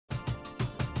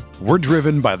We're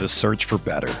driven by the search for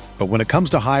better. But when it comes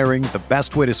to hiring, the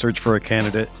best way to search for a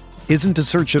candidate isn't to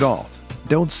search at all.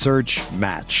 Don't search,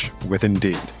 match with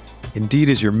Indeed. Indeed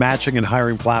is your matching and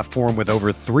hiring platform with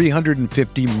over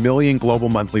 350 million global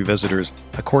monthly visitors,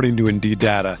 according to Indeed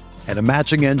data, and a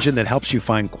matching engine that helps you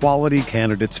find quality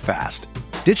candidates fast.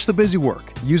 Ditch the busy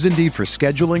work. Use Indeed for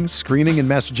scheduling, screening, and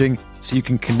messaging so you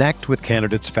can connect with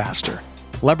candidates faster.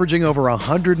 Leveraging over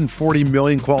 140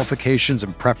 million qualifications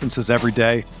and preferences every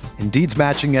day, Indeed's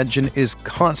matching engine is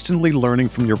constantly learning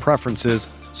from your preferences,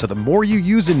 so the more you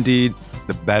use Indeed,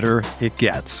 the better it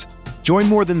gets. Join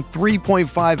more than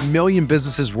 3.5 million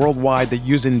businesses worldwide that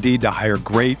use Indeed to hire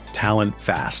great talent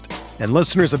fast. And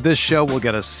listeners of this show will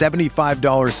get a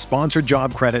 $75 sponsored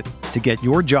job credit to get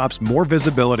your jobs more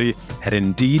visibility at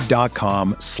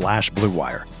Indeed.com/Blue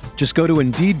Wire. Just go to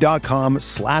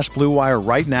Indeed.com/Blue Wire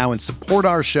right now and support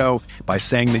our show by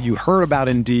saying that you heard about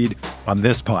Indeed on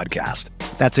this podcast.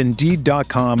 That's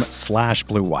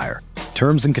Indeed.com/Blue Wire.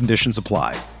 Terms and conditions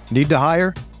apply. Need to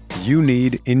hire? You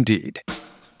need Indeed.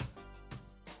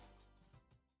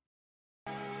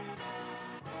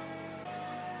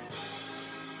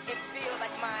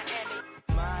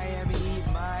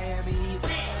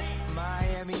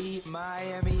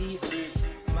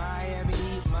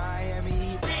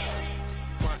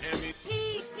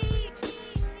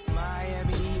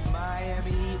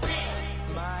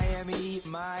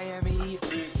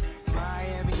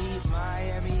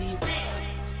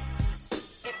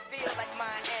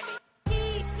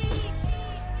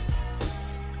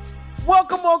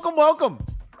 Welcome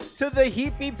to the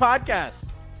Heat Beat Podcast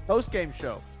Postgame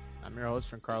Show. I'm your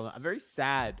host, Giancarlo. I'm very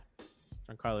sad,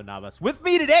 Giancarlo Navas. With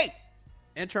me today,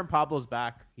 intern Pablo's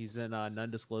back. He's in an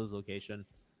undisclosed location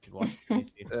in Washington,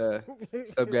 D.C.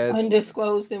 What's up, guys?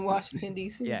 Undisclosed in Washington,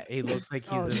 D.C. Yeah, he looks like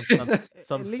he's in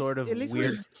some sort of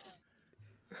weird...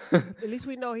 At least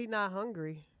we know he's not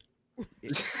hungry.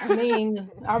 I mean,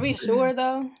 are we sure,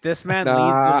 though? This man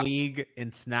leads the league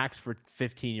in snacks for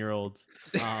 15-year-olds.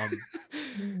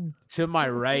 To my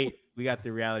right, we got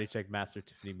the reality check master,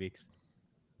 Tiffany Meeks.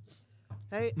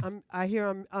 Hey,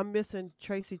 I'm missing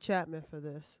Tracy Chapman for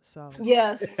this. So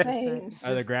yes, same.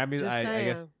 Are the Grammys? I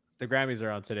guess the Grammys are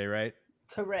on today, right?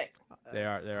 Correct. They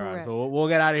are. They're on. So we'll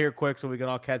get out of here quick so we can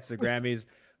all catch the Grammys.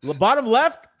 Bottom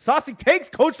left, Saucy Takes,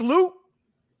 Coach Lou.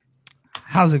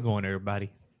 How's it going,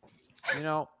 everybody? You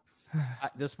know,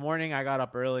 this morning I got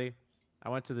up early. I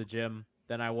went to the gym.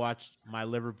 Then I watched my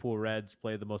Liverpool Reds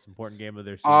play the most important game of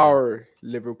their season. Our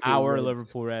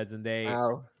Liverpool Reds, and they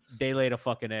laid a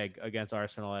fucking egg against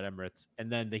Arsenal at Emirates,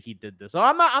 and then the Heat did this. So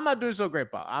I'm not doing so great,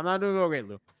 Bob. I'm not doing so great,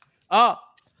 Lou.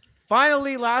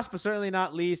 Finally, last but certainly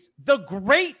not least, the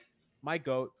great my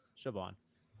goat, Siobhan.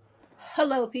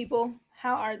 Hello, people.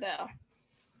 How are thou?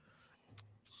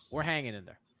 We're hanging in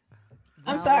there.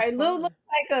 I'm sorry. Lou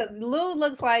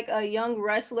looks like a young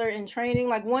wrestler in training,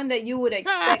 like one that you would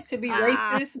expect to be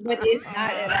racist, but it's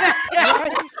not at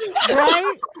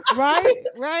all. Right.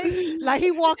 Like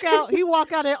he walk out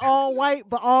in all white,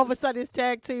 but all of a sudden his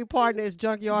tag team partner is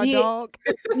Junkyard Dog.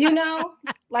 You know,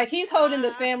 like he's holding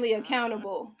the family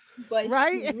accountable, but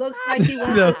he looks like he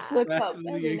wants to slip up every now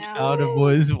and then. Accountable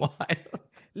is wild.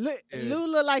 Lou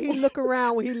look like he look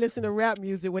around when he listen to rap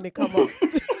music when it come up.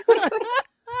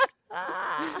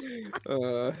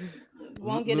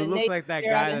 Won't get looks like that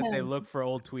guy that they look for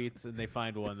old tweets and they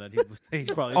find one that he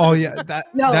probably. Oh yeah,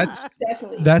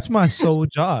 that's my sole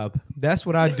job. That's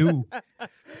what I do.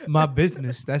 My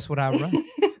business. That's what I run.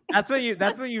 That's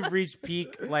when you've reached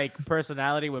peak like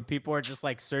personality when people are just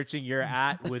like searching your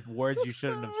with words you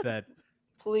shouldn't have said.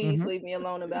 Please leave me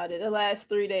alone about it. The last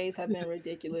 3 days have been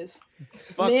ridiculous.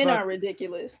 Men are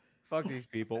ridiculous. Fuck these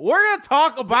people. We're gonna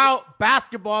talk about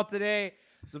basketball today.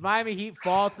 The Miami Heat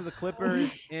fall to the Clippers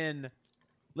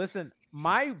listen,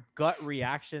 my gut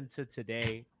reaction to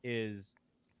today is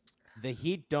the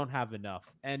Heat don't have enough.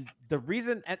 And the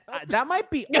reason, and that might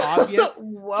be obvious to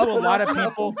a lot of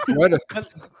people.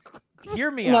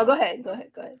 Hear me out. No, go ahead.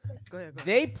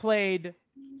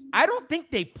 I don't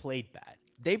think they played bad.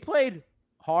 They played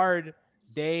hard.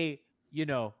 They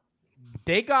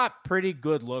got pretty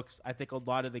good looks, I think, a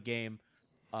lot of the game.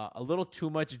 A little too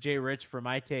much Jay Rich for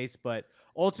my taste, but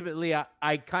ultimately,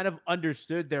 I kind of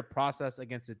understood their process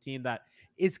against a team that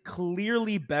is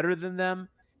clearly better than them.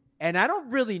 And I don't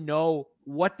really know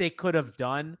what they could have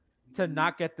done to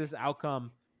not get this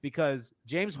outcome because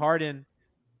James Harden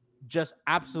just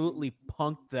absolutely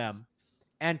punked them.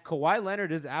 And Kawhi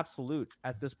Leonard is absolute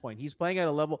at this point. He's playing at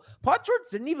a level. Paul George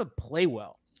didn't even play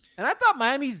well. And I thought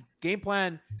Miami's game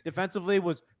plan defensively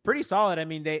was pretty solid. I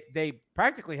mean, they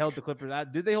practically held the Clippers.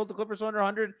 Did they hold the Clippers under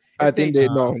 100? I think they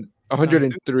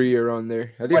 103 are on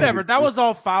there. I think whatever. That was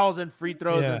all fouls and free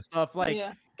throws and stuff. Like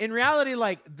in reality,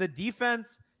 like the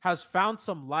defense has found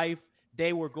some life.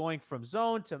 They were going from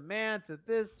zone to man to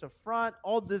this to front,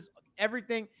 all this,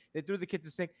 everything. They threw the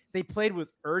kitchen sink. They played with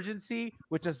urgency,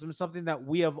 which is something that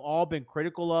we have all been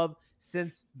critical of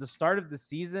since the start of the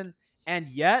season. And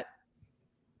yet,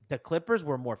 the Clippers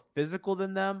were more physical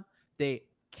than them. They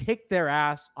kicked their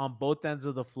ass on both ends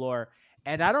of the floor.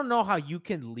 And I don't know how you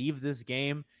can leave this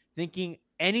game thinking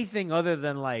anything other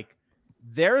than like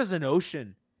there is an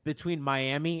ocean between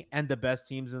Miami and the best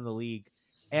teams in the league.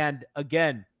 And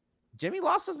again, Jimmy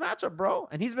lost his matchup, bro,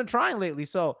 and he's been trying lately.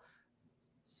 So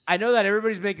I know that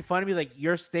everybody's making fun of me, like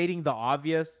you're stating the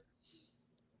obvious.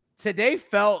 Today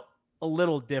felt a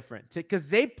little different because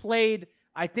they played,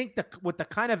 I think, with the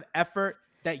kind of effort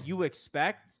that you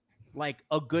expect, like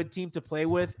a good team to play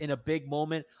with in a big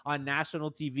moment on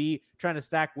national TV, trying to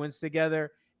stack wins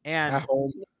together and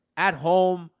at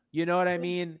home, you know what I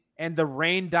mean? And the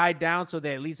rain died down, so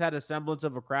they at least had a semblance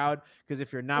of a crowd. Because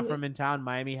if you're not from in town,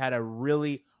 Miami had a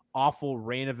really awful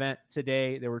rain event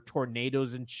today. There were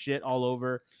tornadoes and shit all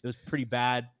over. It was pretty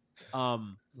bad.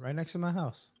 Right next to my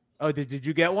house. Oh, did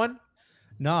you get one?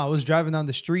 No, I was driving down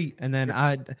the street, and then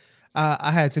I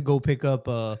had to go pick up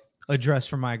a dress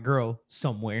for my girl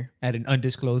somewhere at an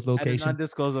undisclosed location.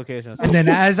 And then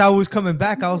as I was coming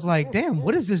back, I was like, damn,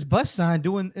 what is this bus sign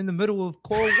doing in the middle of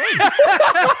Coral Way?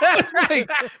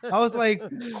 I was like,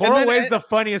 Coral Way is the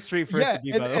funniest street for it to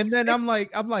be. And then I'm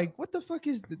like, what the fuck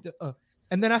is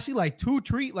and then I see like two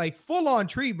full on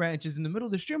tree branches in the middle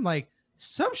of the street. I'm like,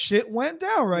 some shit went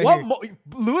down right here.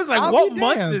 Lewis, like, what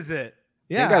month is it?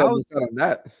 Yeah, I was on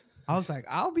that. I was like,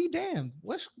 I'll be damned.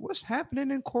 What's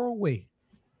happening in Coral Way?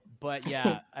 But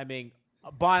yeah, I mean,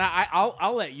 Bon,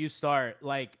 I'll let you start.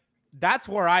 Like, that's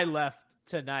where I left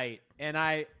tonight, and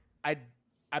I'm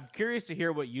curious to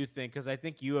hear what you think, because I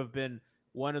think you have been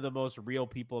one of the most real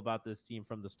people about this team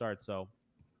from the start. So,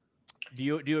 do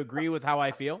you agree with how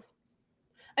I feel?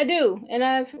 I do, and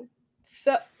I've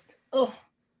felt. Oh,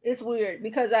 it's weird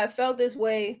because I felt this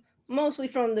way mostly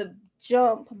from the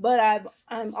jump, but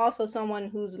I'm also someone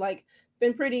who's like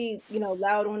been pretty,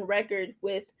 loud on record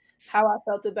with how I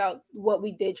felt about what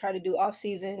we did try to do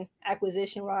off-season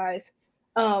acquisition wise.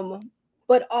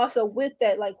 But also with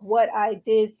that, like what I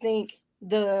did think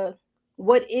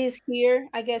what is here,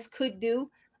 I guess, could do.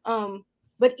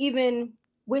 But even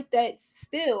with that,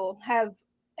 still have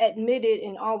admitted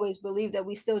and always believed that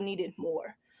we still needed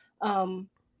more. And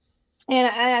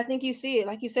I think you see it,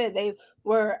 like you said, they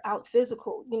were out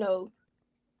physical.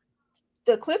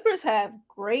 The Clippers have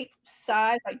great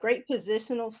size, like great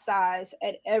positional size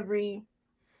at every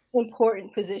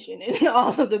important position in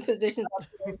all of the positions.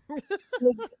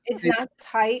 It's not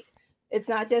tight. It's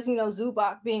not just,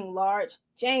 Zubac being large.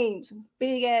 James,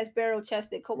 big ass barrel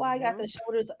chested. Kawhi got the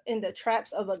shoulders and the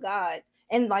traps of a god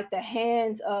and like the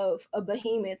hands of a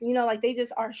behemoth. Like they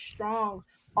just are strong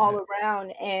all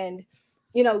around. And,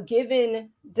 given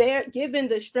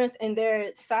the strength and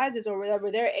their sizes or whatever,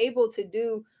 they're able to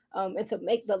do and to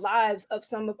make the lives of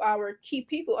some of our key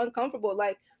people uncomfortable.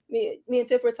 Like me and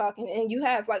Tiff were talking, and you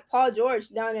have like Paul George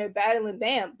down there battling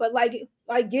Bam, but like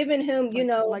giving him,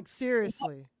 like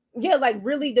seriously, like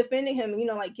really defending him,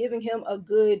 like giving him a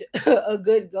good a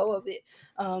good go of it.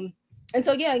 And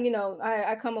so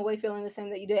I come away feeling the same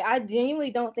that you did. I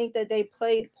genuinely don't think that they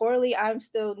played poorly. I'm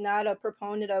still not a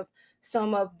proponent of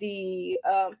some of the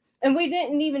and we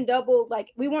didn't even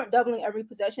we weren't doubling every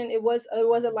possession. It was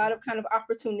a lot of kind of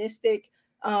opportunistic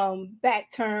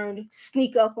back turned,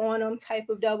 sneak up on them type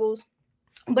of doubles.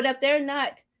 But if they're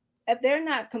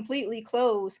not completely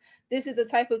closed, this is the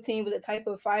type of team with the type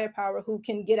of firepower who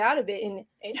can get out of it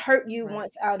and hurt you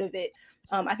once out of it.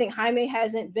 I think Jaime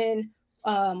hasn't been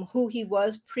who he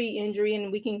was pre-injury,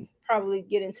 and we can probably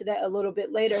get into that a little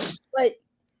bit later. But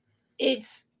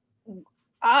it's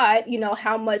odd,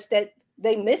 how much that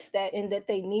they miss that and that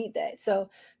they need that. So,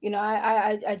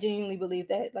 I genuinely believe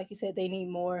that, like you said, they need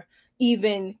more,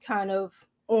 even kind of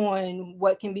on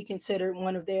what can be considered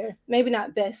one of their maybe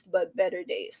not best but better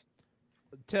days.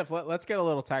 Tiff, let's get a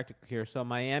little tactical here. So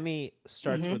Miami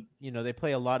starts with, they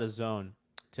play a lot of zone,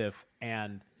 Tiff,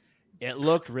 and it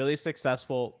looked really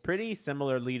successful, pretty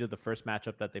similarly to the first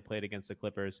matchup that they played against the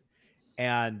Clippers.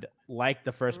 And like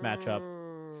the first matchup,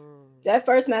 that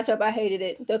first matchup, I hated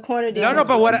it. The corner. No,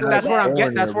 but that's where I'm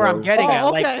getting. That's where I'm getting at.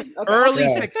 Like early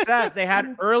success, they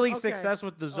had early success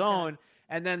with the zone,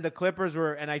 and then the Clippers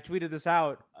were. And I tweeted this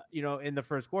out, in the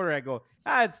first quarter. I go,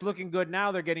 it's looking good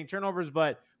now. They're getting turnovers,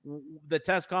 but the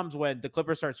test comes when the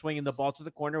Clippers start swinging the ball to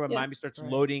the corner, when Miami starts Right.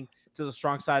 loading to the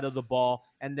strong side of the ball,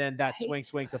 and then that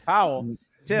swing to Powell.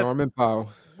 Tiff, Norman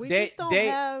Powell. We just don't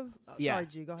have. Sorry,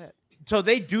 G. Go ahead. So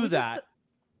they do that.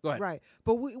 Go ahead. Right,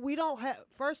 but we don't have.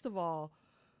 First of all,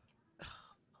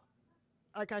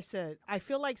 like I said, I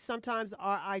feel like sometimes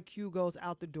our IQ goes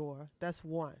out the door. That's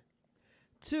one.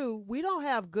 Two, we don't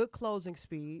have good closing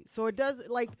speed, so it does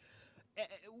like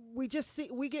we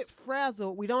get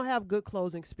frazzled. We don't have good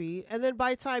closing speed, and then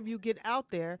by the time you get out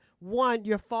there, one,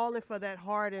 you're falling for that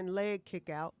hard and leg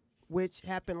kick out, which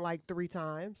happened like 3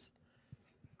 times.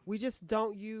 We just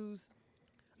don't use.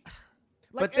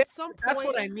 Like but at some point, that's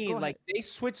what I mean. Like they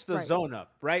switched the zone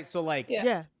up, right? So like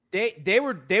they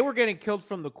were getting killed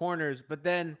from the corners, but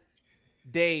then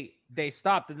they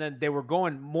stopped, and then they were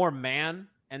going more man.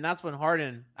 And that's when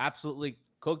Harden absolutely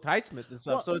cooked Highsmith and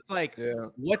stuff. Well, so it's like,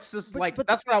 what's this like? But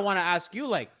that's what I want to ask you.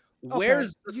 Like,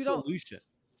 where's the solution?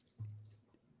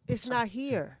 It's not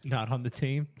here. Not on the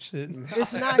team. Shit.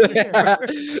 It's not here.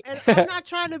 And I'm not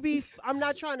trying to be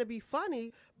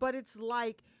funny, but it's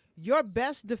like your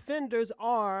best defenders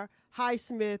are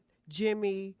Highsmith,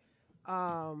 Jimmy,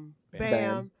 Bam.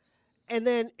 And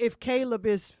then if Caleb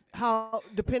is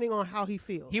depending on how he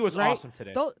feels. He was awesome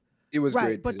today. It was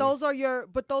right, great but those are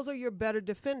your better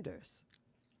defenders.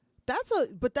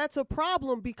 That's a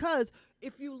problem, because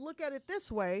if you look at it this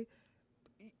way,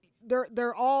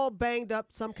 they're all banged up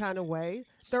some kind of way.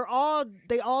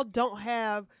 They all don't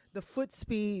have the foot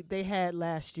speed they had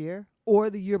last year or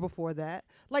the year before that.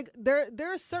 Like there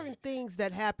are certain things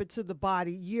that happen to the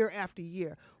body year after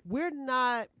year. We're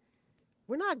not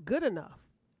good enough.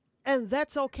 And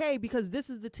that's okay, because this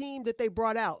is the team that they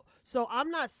brought out. So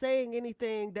I'm not saying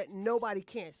anything that nobody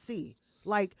can't see.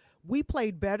 Like, we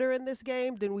played better in this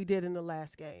game than we did in the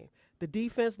last game. The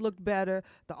defense looked better.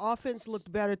 The offense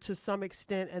looked better to some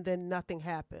extent, and then nothing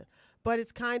happened. But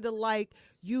it's kind of like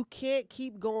you can't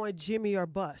keep going Jimmy or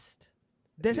bust.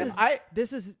 This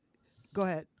is. Go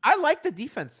ahead. I like the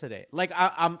defense today. Like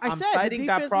I'm citing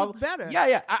that problem. Better.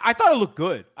 Yeah. I thought it looked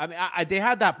good. I mean, they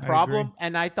had that problem,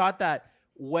 and I thought that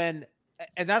and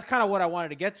that's kind of what I wanted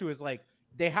to get to, is like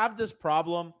they have this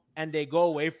problem and they go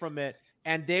away from it,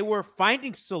 and they were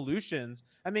finding solutions.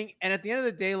 I mean, and at the end of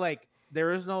the day, like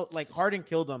there is no, like, Harden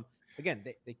killed them. Again,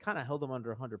 they kind of held them under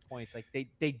 100 points. Like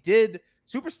they did.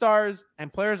 Superstars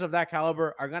and players of that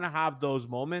caliber are going to have those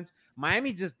moments.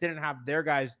 Miami just didn't have their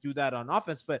guys do that on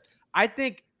offense, but I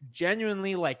think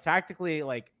genuinely, like tactically,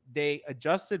 like they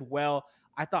adjusted well.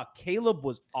 I thought Caleb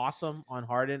was awesome on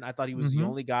Harden. I thought he was the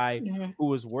only guy who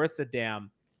was worth a damn.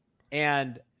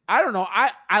 And I don't know,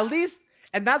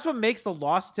 and that's what makes the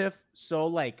loss, Tiff, so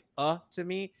like to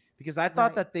me, because I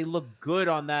thought that they looked good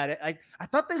on that. I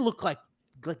thought they looked like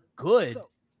good,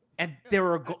 and they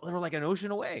were like an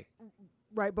ocean away.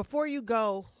 Right, before you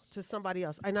go to somebody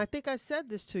else, and I think I said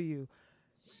this to you,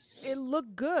 it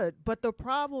looked good, but the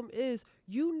problem is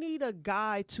you need a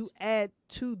guy to add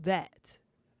to that.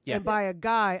 Yeah. And by a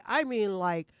guy, I mean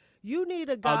like you need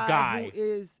a guy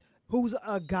who's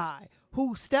a guy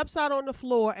who steps out on the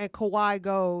floor and Kawhi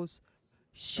goes,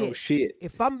 shit. Oh, shit.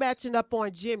 If I'm matching up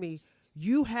on Jimmy,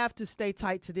 you have to stay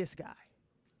tight to this guy.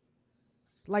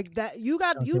 Like that, you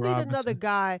need another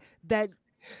guy that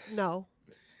no.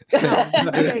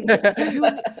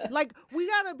 Like we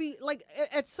gotta be like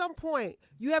at some point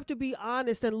you have to be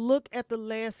honest and look at the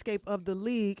landscape of the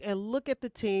league and look at the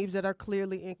teams that are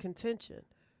clearly in contention.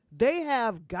 They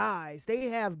have guys, they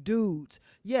have dudes.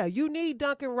 Yeah, you need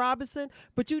Duncan Robinson,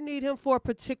 but you need him for a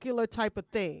particular type of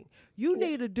thing. You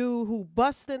need a dude who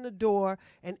busts in the door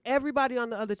and everybody on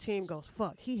the other team goes,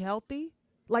 fuck, he healthy?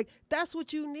 Like that's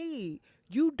what you need.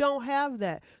 You don't have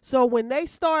that. So when they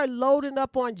start loading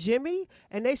up on Jimmy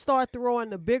and they start throwing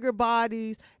the bigger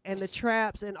bodies and the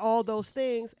traps and all those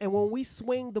things, and when we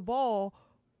swing the ball,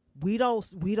 we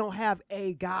don't have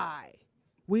a guy.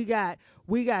 We got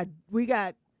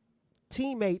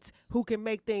teammates who can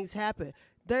make things happen.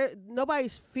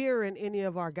 Nobody's fearing any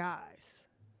of our guys.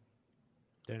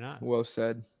 They're not. Well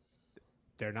said.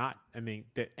 They're not. I mean,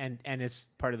 and it's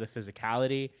part of the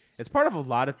physicality. It's part of a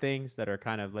lot of things that are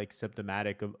kind of like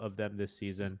symptomatic of them this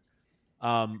season.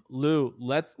 Lou,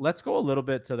 let's go a little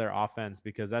bit to their offense,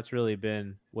 because that's really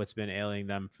been what's been ailing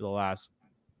them for the last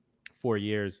 4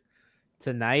 years.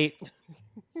 Tonight,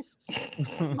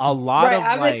 a lot of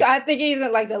I think he's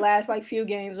in like the last few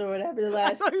games or whatever, the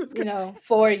last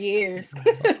 4 years.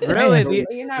 Really,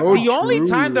 the only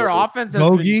time their offense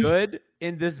has been good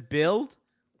in this build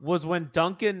was when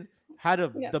Duncan had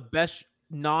the best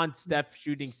non-Steph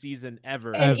shooting season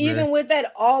ever. And even with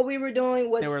that, all we were doing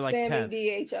was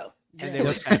spamming DHO. And they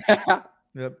were 10th.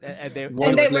 Yep. And they were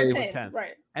were 10th,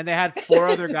 right? And they had 4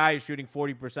 other guys shooting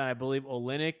 40%. I believe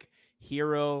Olynyk,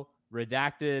 Hero,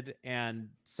 Redacted, and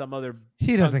some other.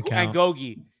 He doesn't count.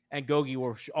 And Gogi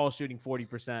were all shooting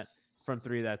 40% from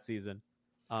 3 that season.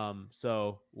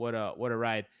 So what a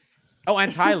ride. Oh,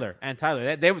 and Tyler.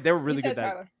 They were really good.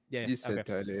 Tyler. Yeah. You said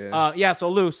okay. Tyler, yeah. Yeah. So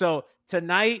Lou, so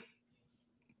tonight,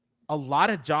 a lot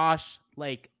of Josh.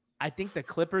 Like, I think the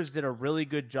Clippers did a really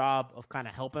good job of kind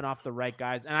of helping off the right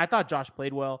guys, and I thought Josh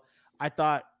played well. I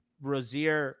thought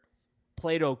Rozier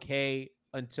played okay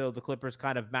until the Clippers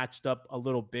kind of matched up a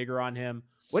little bigger on him.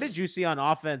 What did you see on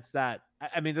offense? That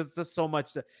I mean, there's just so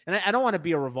much. And I don't want to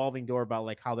be a revolving door about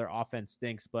like how their offense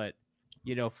stinks, but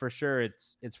for sure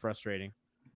it's frustrating.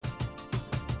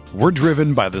 We're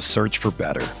driven by the search for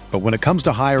better, but when it comes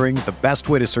to hiring, the best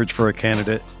way to search for a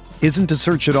candidate isn't to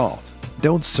search at all.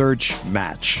 Don't search,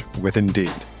 match with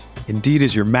Indeed. Indeed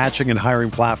is your matching and hiring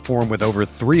platform with over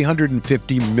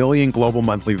 350 million global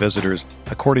monthly visitors,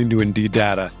 according to Indeed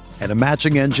data, and a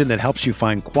matching engine that helps you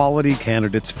find quality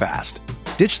candidates fast.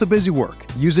 Ditch the busy work.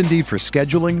 Use Indeed for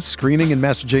scheduling, screening, and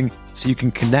messaging so you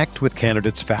can connect with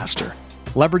candidates faster.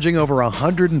 Leveraging over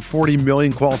 140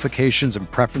 million qualifications and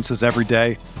preferences every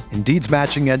day, Indeed's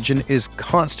matching engine is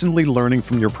constantly learning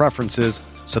from your preferences,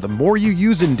 so the more you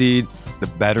use Indeed, the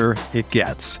better it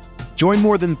gets. Join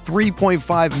more than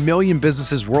 3.5 million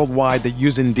businesses worldwide that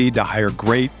use Indeed to hire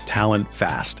great talent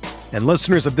fast. And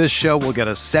listeners of this show will get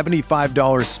a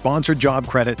 $75 sponsored job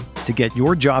credit to get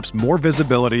your jobs more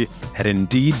visibility at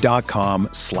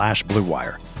Indeed.com/Blue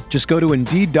Wire. Just go to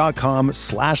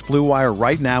Indeed.com/Blue Wire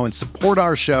right now and support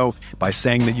our show by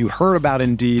saying that you heard about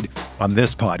Indeed on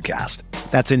this podcast.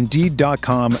 That's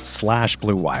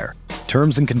Indeed.com/Blue Wire.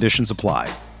 Terms and conditions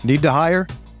apply. Need to hire?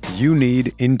 You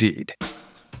need Indeed.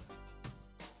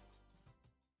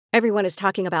 Everyone is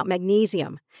talking about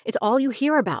magnesium. It's all you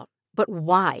hear about. But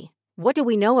why? What do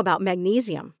we know about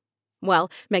magnesium?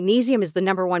 Well, magnesium is the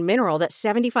 #1 mineral that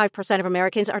 75% of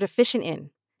Americans are deficient in.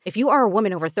 If you are a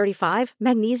woman over 35,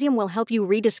 magnesium will help you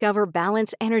rediscover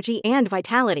balance, energy, and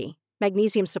vitality.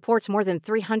 Magnesium supports more than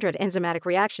 300 enzymatic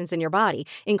reactions in your body,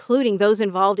 including those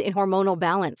involved in hormonal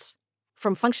balance.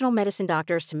 From functional medicine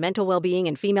doctors to mental well-being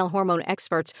and female hormone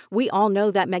experts, we all know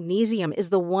that magnesium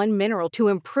is the one mineral to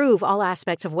improve all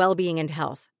aspects of well-being and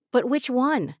health. But which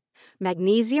one?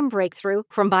 Magnesium Breakthrough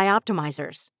from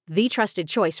Bioptimizers, the trusted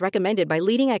choice recommended by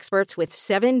leading experts with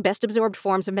 7 best-absorbed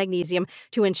forms of magnesium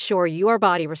to ensure your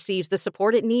body receives the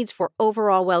support it needs for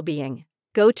overall well-being.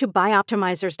 Go to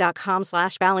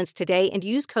bioptimizers.com/balance today and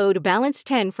use code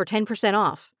BALANCE10 for 10%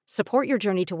 off. Support your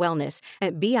journey to wellness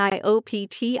at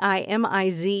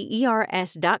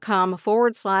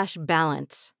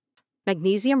bioptimizers.com/balance.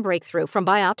 Magnesium Breakthrough from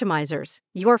Bioptimizers,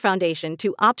 your foundation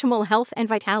to optimal health and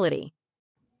vitality.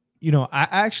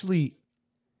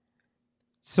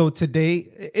 So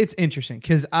today it's interesting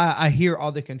because I hear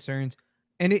all the concerns,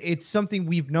 and it's something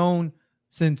we've known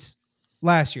since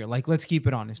last year. Like, let's keep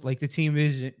it honest. Like, the team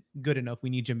isn't good enough. We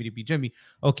need Jimmy to be Jimmy.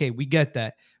 Okay, we get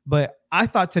that. But I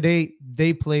thought today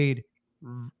they played.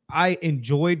 I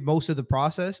enjoyed most of the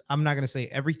process. I'm not going to say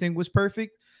everything was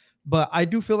perfect, but I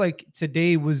do feel like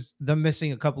today was them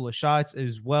missing a couple of shots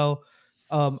as well.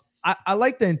 I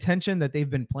like the intention that they've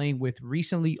been playing with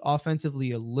recently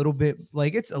offensively a little bit.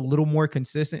 Like, it's a little more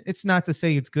consistent. It's not to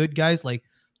say it's good, guys. Like,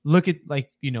 look at,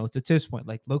 to Tiff's point,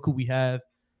 like, look who we have.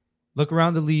 Look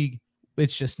around the league.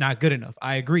 It's just not good enough.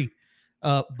 I agree.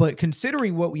 But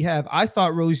considering what we have, I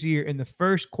thought Rozier in the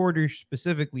first quarter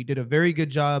specifically did a very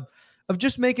good job of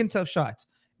just making tough shots.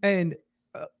 And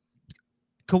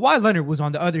Kawhi Leonard was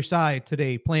on the other side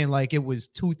today playing like it was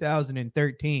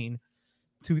 2013,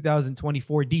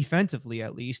 2024 defensively,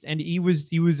 at least. And he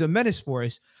was a menace for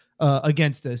us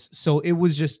against us. So it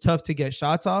was just tough to get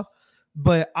shots off.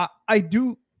 But I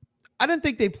didn't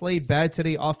think they played bad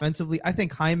today offensively. I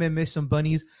think Jaime missed some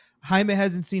bunnies. Jaime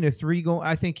hasn't seen a 3 go.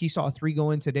 I think he saw a 3 go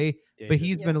in today, but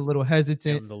he's been a little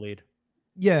hesitant. The lead.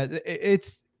 Yeah,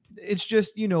 it's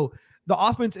just, the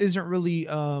offense isn't really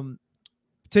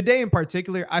today in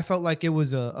particular. I felt like it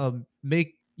was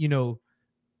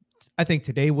I think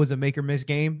today was a make or miss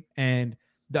game, and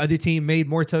the other team made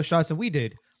more tough shots than we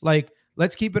did. Like,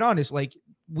 let's keep it honest. Like,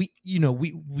 we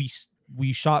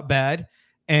shot bad,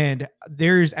 and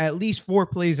there's at least 4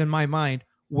 plays in my mind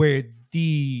where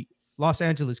the Los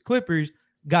Angeles Clippers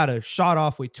got a shot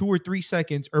off with 2 or 3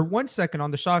 seconds or 1 second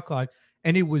on the shot clock,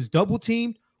 and it was double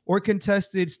teamed or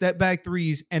contested step back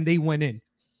threes, and they went in.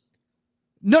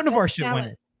 None of our shit went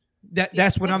in.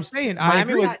 That's what I'm saying.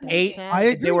 Miami was 8. I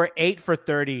agree. They were 8 for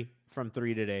 30 from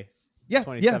 3 today. Yeah,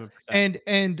 27%.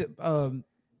 And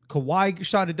Kawhi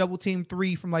shot a double team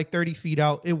 3 from like 30 feet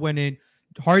out. It went in.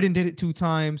 Harden did it 2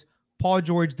 times. Paul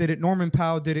George did it. Norman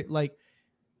Powell did it. Like,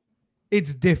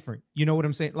 it's different. You know what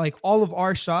I'm saying? Like, all of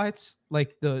our shots,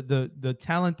 like the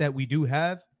talent that we do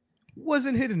have,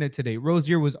 wasn't hitting it today.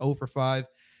 Rozier was 0 for 5.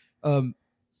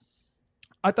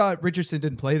 I thought Richardson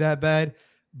didn't play that bad,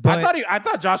 but I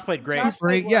thought Josh played great. Josh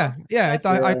played well. Yeah.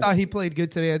 I thought he played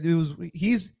good today.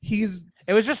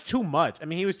 It was just too much. I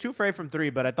mean, he was 2 for 8 from 3,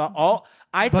 but I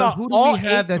thought who do we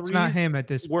have that's not him at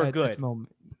this moment?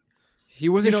 He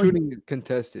wasn't shooting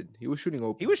contested. He was shooting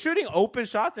open. He was shooting open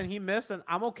shots and he missed. And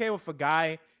I'm okay with a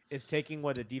guy is taking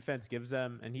what the defense gives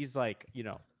them, and he's like,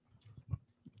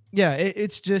 Yeah,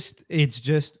 it's just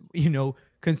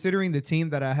considering the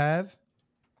team that I have.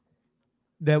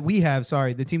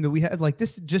 The team that we have, like,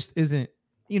 this just isn't,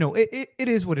 it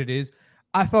is what it is.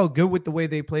 I felt good with the way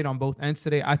they played on both ends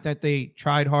today. I thought they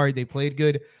tried hard. They played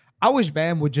good. I wish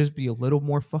Bam would just be a little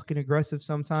more fucking aggressive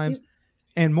sometimes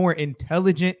and more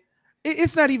intelligent.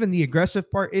 It's not even the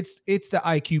aggressive part. It's the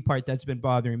IQ part that's been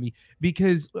bothering me,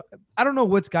 because I don't know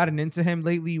what's gotten into him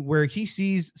lately, where he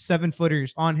sees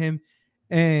 7-footers on him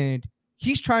and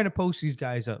he's trying to post these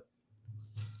guys up.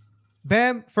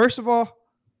 Bam, first of all,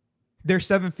 they're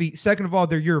 7 feet. Second of all,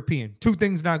 they're European. 2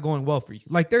 things not going well for you.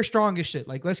 Like, they're strong as shit.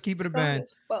 Like, let's keep it a band.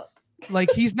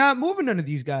 Like, he's not moving none of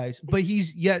these guys, but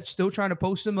he's yet still trying to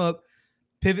post them up,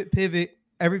 pivot.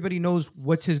 Everybody knows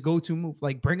what's his go-to move.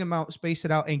 Like, bring him out, space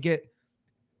it out, and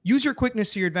use your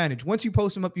quickness to your advantage. Once you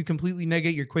post him up, you completely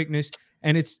negate your quickness,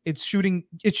 and it's shooting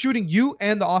you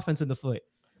and the offense in the foot.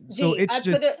 So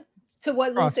to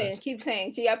what Lou saying, keep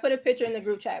saying. I put a picture in the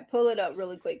group chat. Pull it up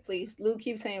really quick, please. Lou,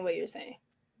 keep saying what you're saying.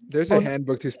 There's a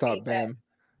handbook to stop Bam.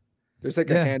 There's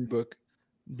like a handbook.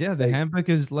 Yeah, the handbook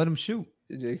is let him shoot.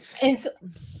 And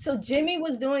so Jimmy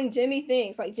was doing Jimmy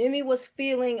things. Like, Jimmy was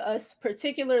feeling a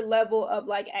particular level of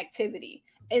like activity.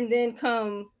 And then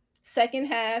come second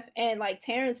half, and like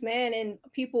Terrence Mann and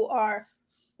people are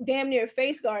damn near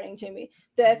face guarding Jimmy.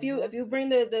 That if you bring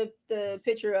the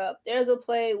picture up, there's a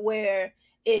play where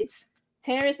it's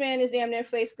Terrence Mann is damn near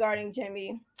face guarding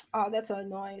Jimmy. Oh, that's so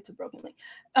annoying. It's a broken link.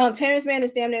 Terrence Mann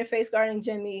is damn near face guarding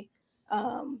Jimmy.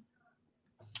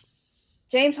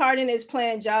 James Harden is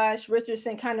playing Josh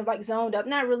Richardson kind of like zoned up,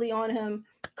 not really on him.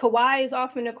 Kawhi is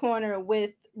off in the corner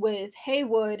with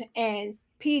Haywood, and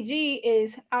PG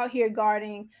is out here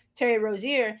guarding Terry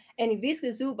Rozier, and Ivica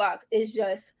Zubac is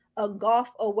just a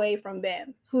golf away from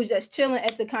Bam, who's just chilling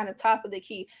at the kind of top of the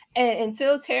key. And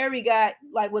until Terry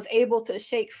was able to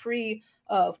shake free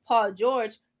of Paul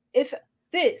George, it felt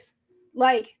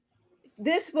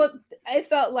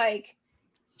like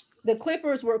the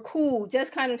Clippers were cool,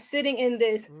 just kind of sitting in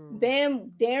this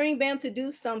Bam, daring Bam to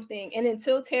do something. And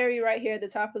until Terry right here at the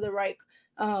top of the right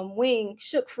wing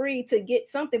shook free to get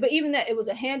something. But even that, it was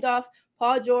a handoff.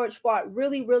 Paul George fought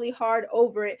really, really hard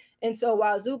over it. And so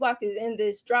while Zubac is in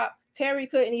this drop, Terry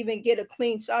couldn't even get a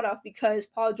clean shot off because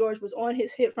Paul George was on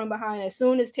his hit from behind. As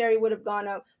soon as Terry would have gone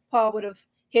up, Paul would have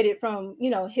hit it from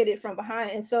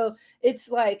behind. And so it's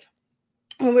like,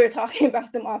 when we were talking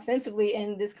about them offensively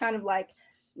and this kind of like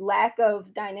lack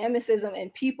of dynamicism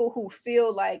and people who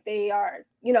feel like they are,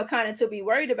 kind of to be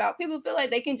worried about, people feel like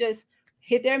they can just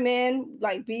hit their man,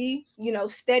 like be,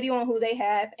 steady on who they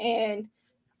have. And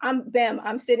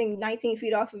I'm sitting 19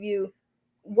 feet off of you.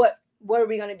 What are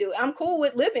we going to do? I'm cool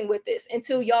with living with this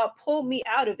until y'all pull me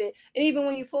out of it. And even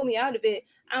when you pull me out of it,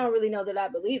 I don't really know that I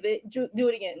believe it. Do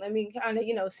it again. Let me kind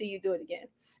of, see you do it again.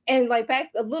 And like back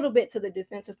a little bit to the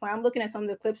defensive plan, I'm looking at some of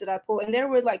the clips that I pulled, and there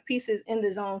were like pieces in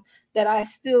the zone that I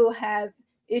still have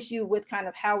issue with kind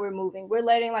of how we're moving. We're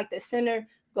letting like the center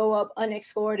go up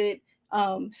unescorted,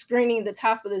 screening the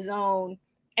top of the zone.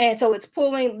 And so it's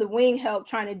pulling the wing help,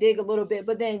 trying to dig a little bit.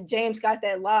 But then James got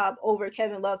that lob over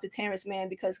Kevin Love to Terrence Mann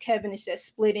because Kevin is just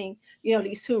splitting,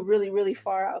 these two really, really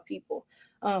far out people.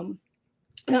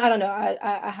 No, I don't know.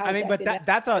 I mean, but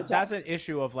that's an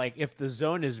issue of like, if the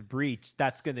zone is breached,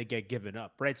 that's going to get given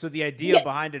up, right? So the idea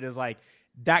behind it is like,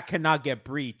 that cannot get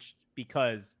breached,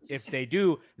 because if they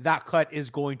do, that cut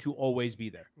is going to always be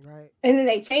there. Right. And then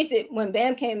they changed it when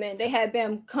Bam came in. They had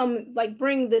Bam come, like,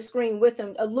 bring the screen with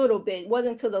him a little bit. It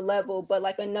wasn't to the level, but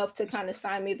like enough to kind of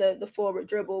stymie the forward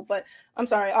dribble. But I'm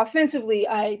sorry, offensively,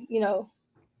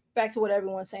 back to what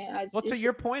everyone's saying. To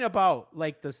your point about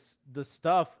like the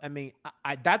stuff, I mean,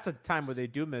 I that's a time where they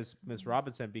do miss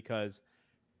Robinson, because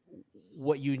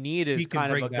what you need is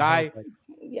kind of a guy,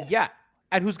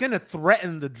 and who's going to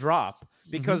threaten the drop,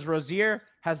 because Rozier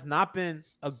has not been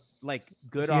a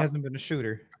good. He hasn't been a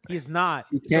shooter. He's not.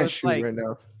 He can't shoot right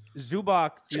now.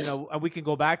 Zubac, and we can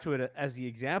go back to it as the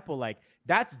example. Like,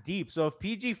 that's deep. So if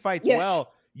PG fights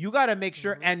well, you got to make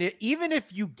sure. And even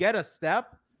if you get a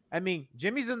step, I mean,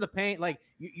 Jimmy's in the paint. Like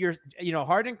you're,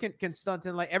 Harden can stunt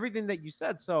in like everything that you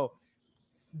said. So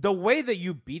the way that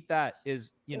you beat that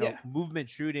is, movement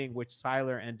shooting, which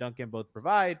Tyler and Duncan both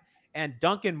provide. And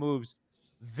Duncan moves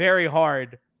very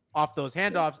hard off those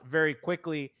handoffs very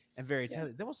quickly and very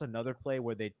intensely. There was another play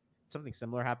where something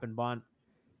similar happened, Bond,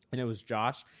 and it was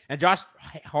Josh. And Josh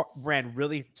ran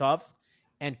really tough,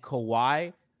 and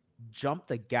Kawhi jumped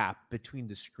the gap between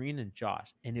the screen and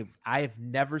Josh. And I have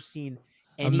never seen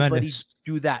anybody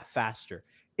do that faster.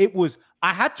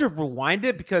 I had to rewind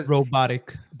it because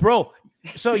robotic, bro.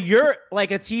 So you're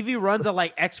like a TV runs at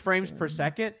like X frames per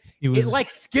second. It like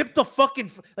skipped the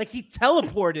fucking, like he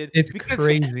teleported. It's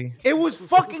crazy. It was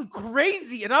fucking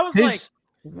crazy. And I was like,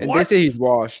 what? And they say he's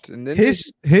washed. And then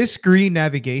his screen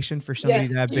navigation for somebody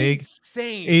that big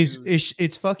insane,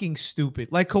 it's fucking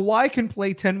stupid. Like Kawhi can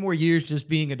play 10 more years just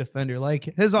being a defender. Like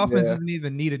his offense doesn't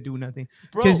even need to do nothing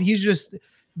because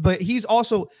he's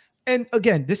also, and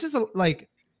again, this is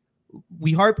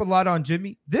we harp a lot on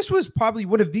Jimmy. This was probably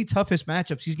one of the toughest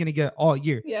matchups he's going to get all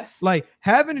year. Yes. Like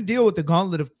having to deal with the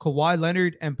gauntlet of Kawhi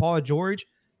Leonard and Paul George,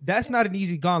 that's not an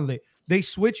easy gauntlet. They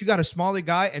switch. You got a smaller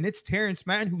guy, and it's Terrence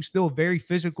Mann, who's still a very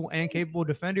physical and capable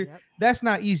defender. Yep. That's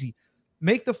not easy.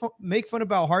 Make fun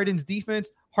about Harden's defense.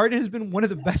 Harden has been one of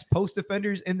the best post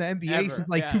defenders in the NBA since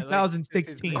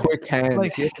 2016. Quick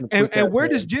hands. And where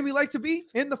does Jimmy like to be?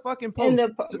 In the fucking post.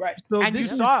 Right. So and you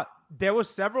saw there was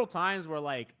several times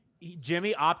where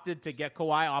Jimmy opted to get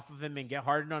Kawhi off of him and get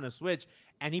Harden on a switch,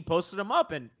 and he posted him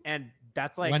up, and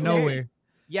that's like went nowhere.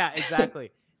 Yeah,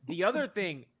 exactly. The other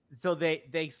thing, so they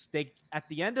at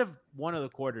the end of one of the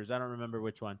quarters, I don't remember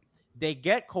which one, they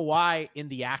get Kawhi in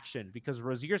the action because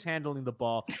Rozier's handling the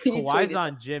ball. Kawhi's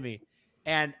on Jimmy,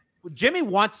 and Jimmy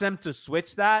wants them to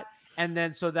switch that, and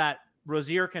then so that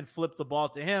Rozier can flip the ball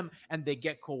to him, and they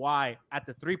get Kawhi at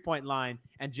the 3-point line,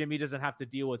 and Jimmy doesn't have to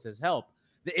deal with his help.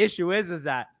 The issue is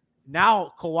that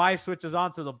now Kawhi switches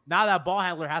on to now that ball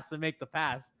handler has to make the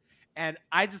pass. And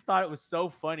I just thought it was so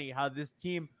funny how this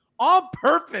team on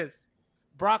purpose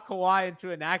brought Kawhi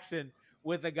into an action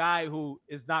with a guy who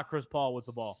is not Chris Paul with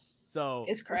the ball. So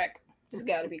it's correct. It's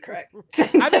got to be correct.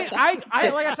 I mean, I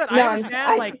like I said, I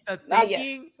understand the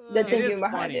thinking, the thinking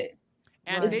behind it.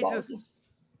 And they just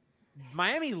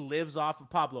Miami lives off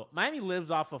of Pablo. Miami lives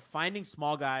off of finding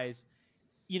small guys,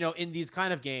 in these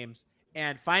kind of games,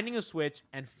 and finding a switch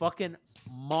and fucking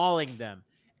mauling them.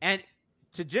 And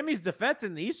to Jimmy's defense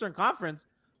in the Eastern Conference,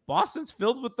 Boston's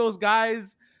filled with those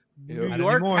guys. New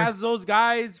York has those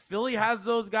guys. Philly has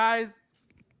those guys.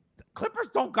 The Clippers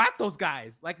don't got those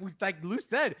guys. Like Lou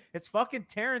said, it's fucking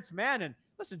Terrence Mann. And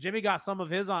listen, Jimmy got some of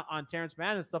his on Terrence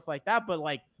Mann and stuff like that. But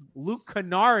like Luke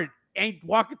Kennard ain't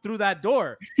walking through that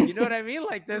door. You know what I mean?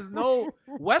 Like there's no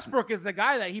Westbrook is the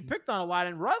guy that he picked on a lot.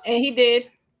 And Russ. And he did.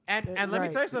 And let me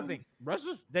tell you something. Russ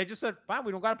they just said, fine,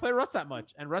 we don't got to play Russ that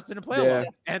much. And Russ didn't play a lot.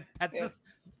 And that's just,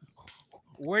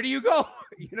 where do you go?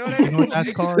 You know what I mean? You know what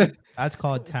that's called? That's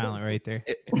called talent right there.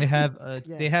 They have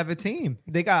a team.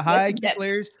 They got high IQ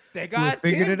players. They got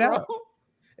figured it out.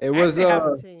 It was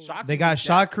they got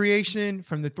shot creation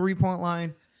from the 3-point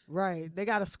line. Right. They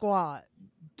got a squad.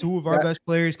 Two of our best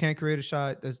players can't create a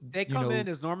shot. They come in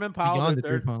as Norman Powell beyond the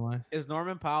 3-point line. Is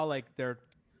Norman Powell like their?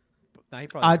 Now he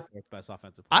probably best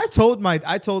offensive player.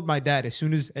 I told my dad as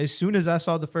soon as I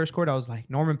saw the first quarter, I was like,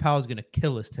 Norman Powell's gonna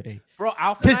kill us today, bro.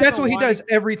 Because that's what he does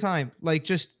every time, like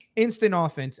just instant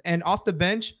offense. And off the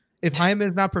bench, if Hyman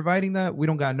is not providing that, we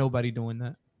don't got nobody doing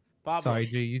that. Pablo, sorry,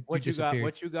 G, what you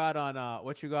got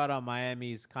on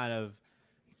Miami's kind of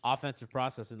offensive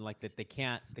process, and like that they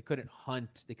couldn't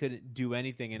hunt, they couldn't do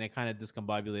anything, and it kind of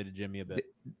discombobulated Jimmy a bit.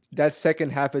 That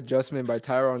second half adjustment by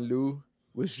Tyronn Lue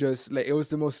was just like, it was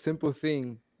the most simple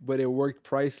thing, but it worked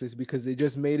priceless because they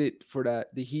just made it for that.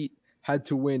 The Heat had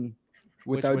to win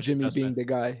without Jimmy being the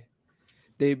guy.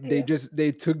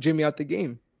 They took Jimmy out the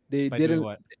game. They didn't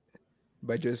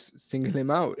by just singling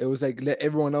him out. It was like, let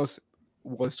everyone else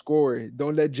score.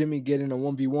 Don't let Jimmy get in a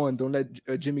 1v1. Don't let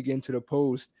Jimmy get into the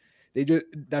post.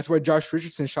 That's why Josh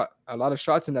Richardson shot a lot of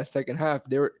shots in that second half.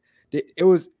 It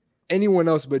was anyone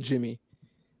else but Jimmy.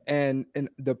 And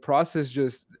the process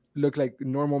just looked like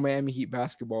normal Miami Heat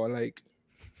basketball. Like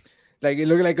it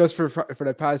looked like us for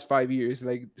the past 5 years.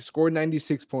 Like scored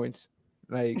 96 points.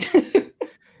 Like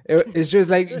it's just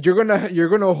like you're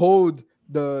gonna hold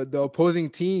the opposing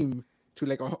team to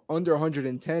like under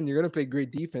 110. You're gonna play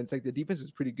great defense. Like the defense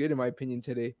was pretty good in my opinion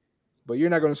today, but you're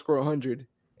not gonna score 100.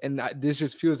 And this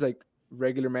just feels like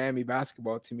regular Miami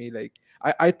basketball to me. Like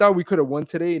I thought we could have won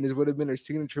today, and this would have been our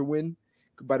signature win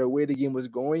by the way the game was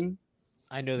going.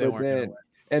 I knew they weren't going to win.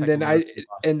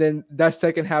 And then that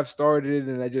second half started,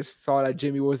 and I just saw that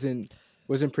Jimmy wasn't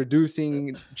wasn't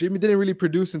producing. Jimmy didn't really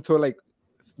produce until like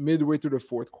midway through the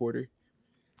fourth quarter.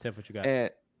 Tiff, what you got? And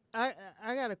I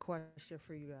got a question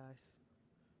for you guys,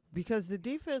 because the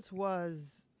defense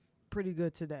was pretty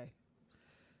good today.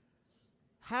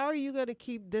 How are you going to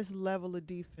keep this level of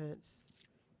defense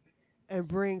and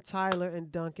bring Tyler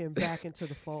and Duncan back into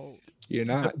the fold? You're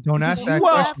not. Don't ask that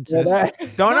question,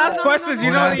 Tiff. Don't ask questions.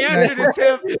 You know the answer to,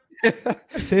 Tiff.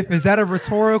 Tiff, is that a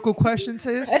rhetorical question,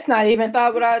 Tiff? That's not even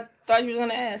what I thought you were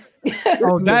gonna ask.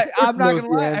 Oh, that I'm not gonna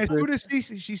lie. answer. As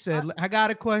soon as she said, I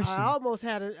got a question. I almost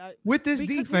had it. With this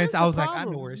defense, I was like, I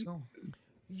know where it's going.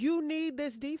 You need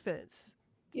this defense.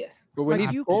 Yes. But when Like,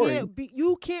 he's you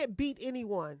scoring, can't beat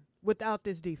anyone without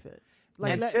this defense.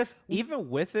 Like, And Tiff, even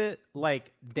with it,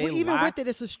 like with it,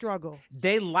 it's a struggle.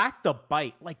 They lack the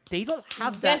bite. Like they don't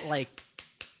have Yes. that. Like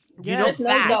Yes, no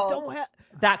that dog. don't have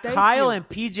that Thank Kyle you. and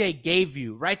PJ gave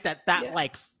you, right? That Yeah.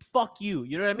 like fuck you.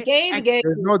 You know what I mean? Gabe And gave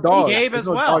there's no dog. Gabe There's as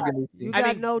no well. dog in this You team.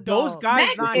 got no those dog. guys.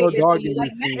 Max Not, gave no it dog to you. in Like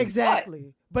this Max team.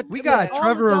 Exactly. But We got all the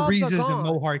Trevor dogs are Ariza and gone.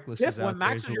 Mo Harkless. Tiff, is out when Max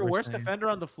there, was is your what we're worst saying. defender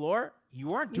on the floor, you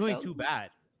weren't You doing felt too it.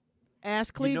 bad.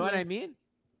 Ask You Cleveland. know what I mean?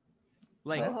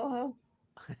 Like, Ho, Ho,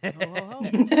 ho,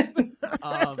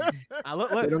 ho. I look,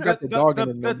 They don't got the dog in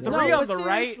them no the more. three No, on but the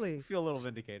right seriously. feel a little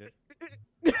vindicated.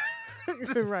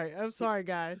 Right. I'm sorry,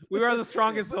 guys. We are the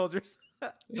strongest soldiers.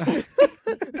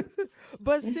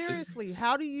 But seriously,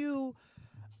 how do you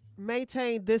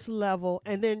maintain this level,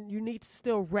 and then you need to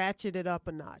still ratchet it up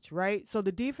a notch, right? So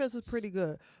the defense was pretty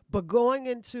good, but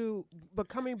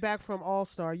coming back from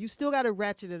All-Star, you still got to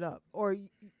ratchet it up, or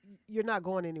you're not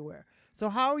going anywhere. So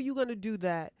how are you going to do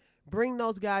that? Bring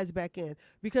those guys back in,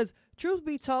 because truth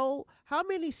be told, how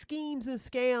many schemes and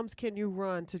scams can you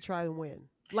run to try and win?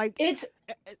 Like,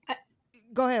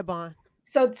 go ahead, Bon.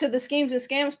 So to the schemes and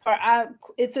scams part,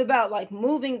 it's about like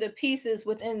moving the pieces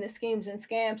within the schemes and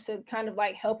scams to kind of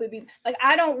like help it be like,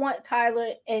 I don't want Tyler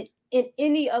in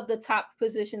any of the top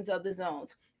positions of the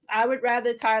zones. I would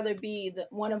rather Tyler be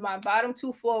one of my bottom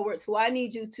two forwards who I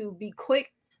need you to be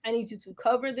quick. I need you to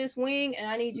cover this wing, and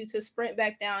I need you to sprint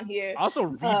back down here. Also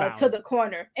rebound to the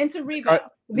corner and to rebound.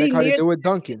 Like how they did with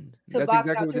Duncan. That's box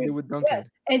exactly out what they did with Duncan. Yes,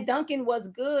 and Duncan was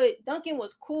good. Duncan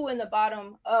was cool in the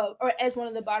bottom or as one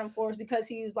of the bottom forwards because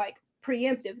he was like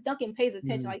preemptive. Duncan pays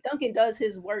attention. Like Duncan does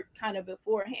his work kind of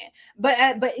beforehand. But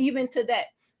even to that,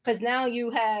 because now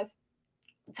you have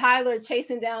Tyler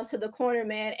chasing down to the corner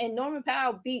man, and Norman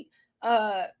Powell beat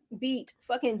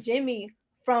fucking Jimmy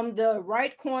from the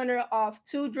right corner off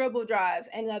 2 dribble drives.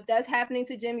 And if that's happening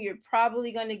to Jimmy, you're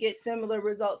probably going to get similar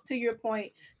results, to your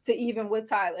point, to even with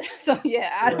Tyler. So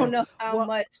yeah, I don't know how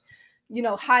much,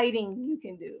 hiding you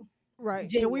can do. Right.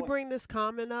 Genuine. Can we bring this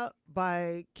comment up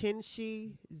by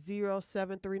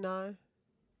Kenshi0739?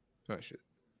 Oh shit.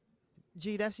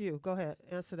 G, that's you. Go ahead.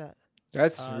 Answer that.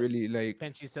 That's really like.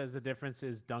 Penchi says the difference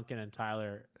is Duncan and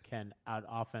Tyler can out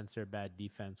offense or bad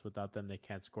defense. Without them, they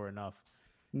can't score enough.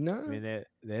 No, I mean they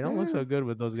don't look so good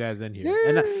with those guys in here.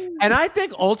 And I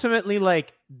think ultimately,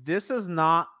 like, this is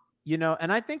not,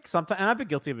 and I think sometimes, and I've been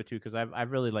guilty of it too, because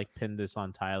I've really like pinned this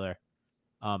on Tyler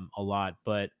a lot,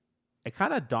 but it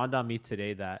kind of dawned on me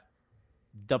today that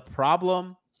the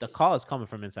call is coming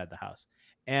from inside the house.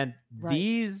 And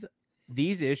these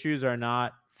issues are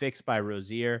not fixed by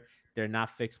Rozier. They're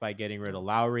not fixed by getting rid of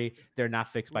Lowry. They're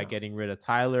not fixed by getting rid of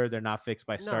Tyler. They're not fixed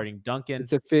by starting Duncan.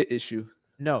 It's a fit issue.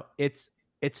 No, it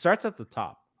starts at the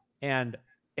top. And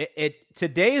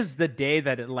today is the day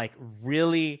that it like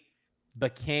really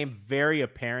became very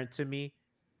apparent to me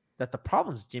that the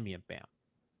problem is Jimmy and Bam.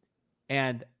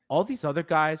 And all these other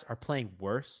guys are playing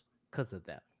worse because of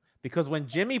them. Because when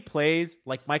Jimmy plays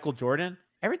like Michael Jordan,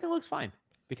 everything looks fine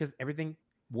because everything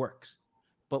works.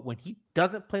 But when he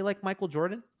doesn't play like Michael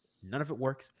Jordan, none of it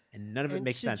works and none of it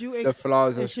makes sense. The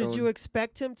flaws are should shown. you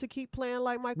expect him to keep playing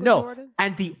like Michael No. Jordan?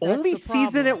 And the That's only the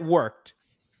season problem. it worked,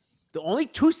 the only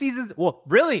 2 seasons, well,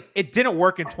 really, it didn't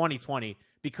work in 2020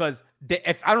 because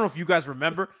I don't know if you guys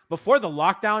remember, before the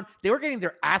lockdown, they were getting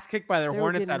their ass kicked by their They were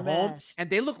Hornets at getting home, mashed. and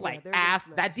they looked Yeah, like they were getting ass.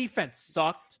 smashed. That defense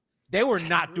sucked. They were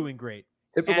not doing great.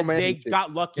 Typical And they management.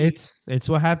 got lucky. It's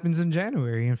what happens in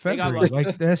January and They got February. lucky.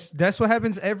 Like that's what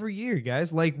happens every year,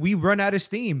 guys. Like we run out of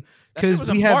steam That shit because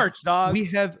was we a have March, dog.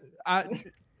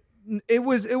 it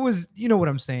was you know what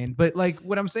I'm saying, but like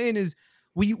what I'm saying is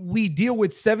we deal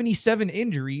with 77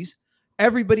 injuries.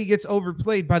 Everybody gets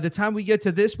overplayed. By the time we get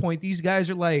to this point, these guys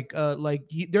are they're like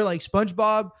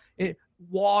SpongeBob.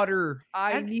 Water.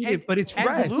 I need it, but it's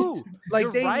rest. Lou, like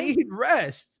you're they right. need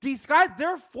rest. These guys, there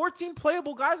are 14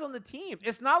 playable guys on the team.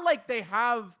 It's not like they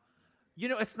have,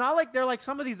 it's not like they're like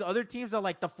some of these other teams that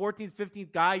like the 14th,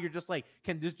 15th guy. You're just like,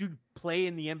 can this dude play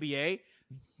in the NBA?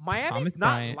 Miami's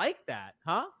not like that,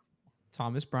 huh?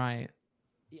 Thomas Bryant.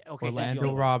 Yeah, okay,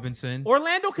 Orlando Robinson.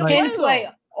 Orlando can play.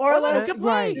 Orlando can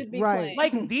play. Right.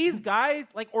 Like these guys,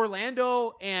 like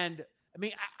Orlando, and I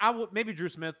mean, I would maybe Drew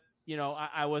Smith. You know,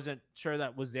 I wasn't sure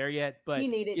that was there yet, but he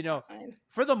needed time.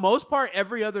 For the most part,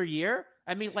 every other year,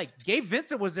 I mean, like Gabe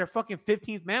Vincent was their fucking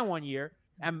 15th man one year,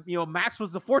 and Max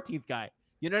was the 14th guy.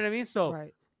 You know what I mean? So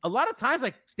a lot of times,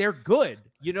 like they're good.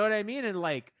 You know what I mean? And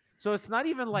like, so it's not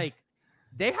even like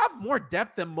they have more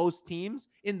depth than most teams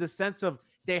in the sense of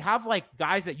they have like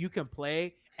guys that you can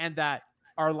play and that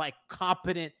are like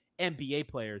competent NBA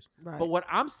players. Right. But what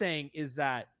I'm saying is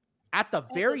that at the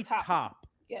very top,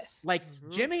 yes, like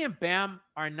Jimmy and Bam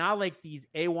are not like these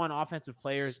A1 offensive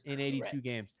players in 82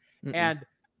 games. And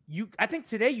I think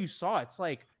today you saw it's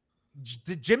like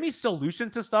Jimmy's solution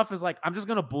to stuff is like, I'm just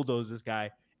going to bulldoze this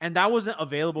guy. And that wasn't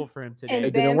available for him today. And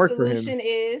it didn't work for him.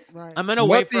 Is I'm going to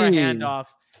wait for a handoff.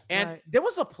 And there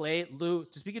was a play, Lou,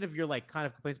 speaking of your like kind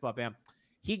of complaints about Bam,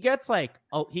 he gets like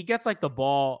the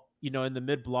ball, in the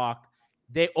mid block.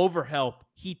 They overhelp.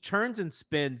 He turns and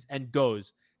spins and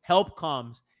goes. Help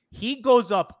comes. He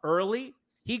goes up early.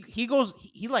 He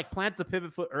like plants the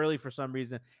pivot foot early for some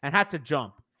reason and had to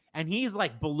jump. And he's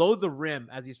like below the rim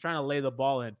as he's trying to lay the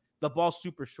ball in. The ball's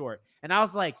super short. And I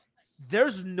was like,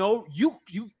 there's no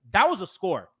that was a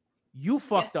score. You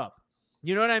fucked up.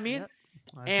 You know what I mean? Yep.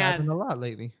 It's happened a lot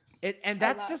lately. And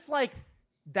that's just like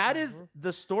that is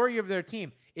the story of their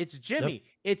team. It's Jimmy.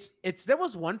 Yep. It's there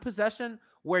was one possession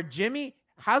where Jimmy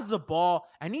has the ball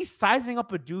and he's sizing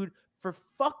up a dude for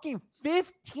fucking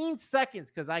 15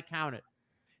 seconds because I counted.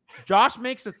 Josh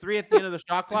makes a 3 at the end of the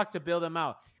shot clock to bail them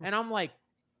out. And I'm like,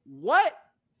 what?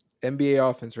 NBA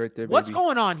offense right there, baby. What's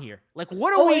going on here? Like,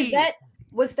 what are we?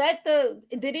 Was that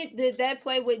did that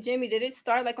play with Jimmy? Did it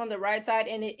start like on the right side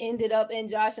and it ended up in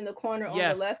Josh in the corner on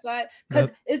the left side?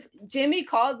 Because it's Jimmy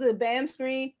called the Bam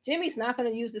screen. Jimmy's not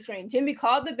going to use the screen. Jimmy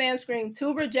called the Bam screen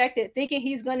to reject it, thinking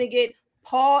he's going to get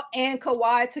Paul and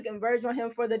Kawhi to converge on him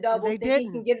for the double. He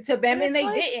can get it to Bam, and they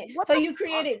didn't. So you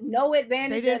created no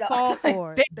advantage. They didn't fall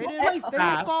for it. They didn't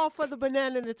fall for the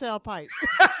banana in the tailpipe.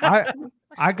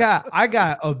 I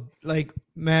got a like,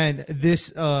 man,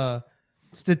 this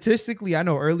statistically, I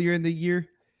know earlier in the year,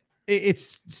 it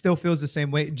still feels the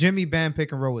same way. Jimmy Bam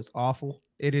pick and roll is awful.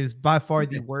 It is by far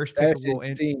the worst pick and roll.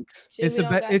 And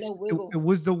it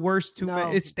was the worst 2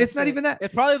 minutes. It's not even that.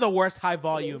 It's probably the worst high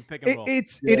volume pick and roll.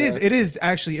 It is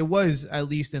actually. It was at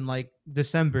least in like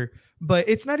December, but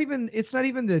it's not even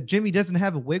that Jimmy doesn't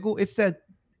have a wiggle. It's that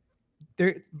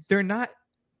they're not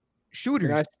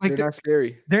shooters. They're not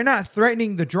scary. They're not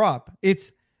threatening the drop.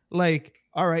 It's like,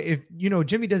 all right, if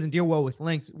Jimmy doesn't deal well with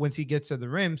length once he gets to the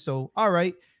rim, so all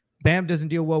right, Bam doesn't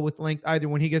deal well with length either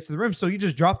when he gets to the rim, so you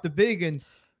just drop the big and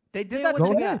they did that.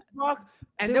 Go ahead.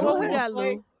 And then what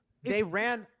they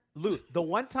ran Lou. The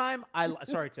one time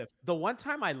the one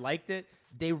time I liked it,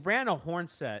 they ran a horn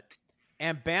set,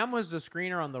 and Bam was the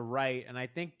screener on the right, and I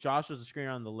think Josh was the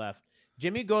screener on the left.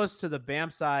 Jimmy goes to the Bam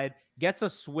side, gets a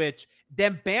switch,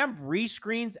 then Bam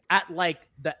rescreens at like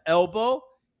the elbow.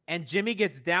 And Jimmy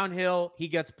gets downhill. He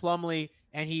gets Plumlee,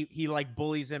 and he like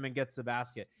bullies him and gets the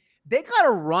basket. They gotta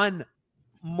run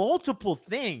multiple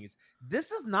things.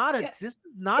 This is not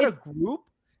a group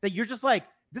that you're just like.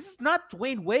 This is not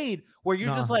Dwayne Wade where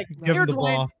you're just like, give him the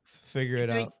ball, figure it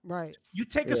out. Right. You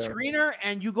take a screener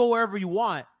and you go wherever you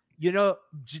want.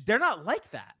 They're not like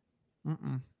that.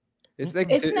 It's like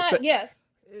it's not.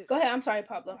 Go ahead. I'm sorry,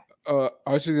 Pablo.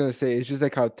 I was just gonna say it's just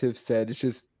like how Tiff said. It's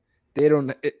just. They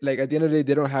don't like at the end of the day,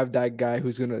 they don't have that guy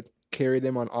who's gonna carry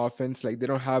them on offense. Like they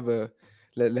don't have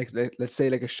let's say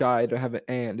like a Shy. They don't have an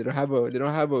Ant. They don't have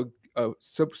a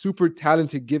super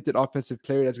talented, gifted offensive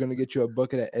player that's gonna get you a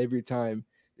bucket at every time.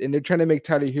 And they're trying to make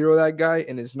Tyler Hero that guy,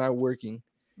 and it's not working.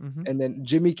 And then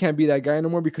Jimmy can't be that guy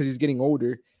anymore because he's getting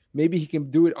older. Maybe he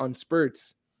can do it on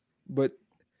spurts, but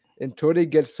until they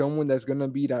get someone that's gonna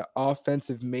be that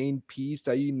offensive main piece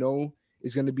that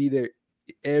is gonna be there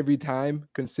every time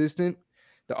consistent,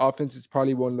 the offenses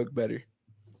probably won't look better.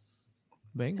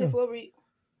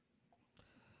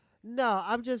 No,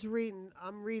 I'm reading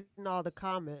all the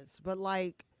comments, but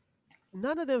like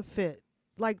none of them fit.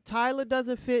 Like Tyler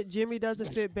doesn't fit, Jimmy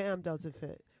doesn't fit, Bam doesn't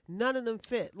fit. None of them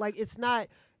fit. Like it's not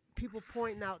people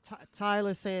pointing out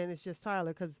Tyler saying it's just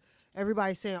Tyler because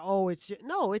everybody's saying, oh, it's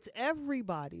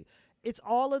everybody. It's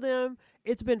all of them.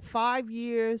 It's been 5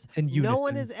 years. It's in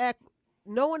unison.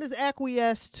 No one is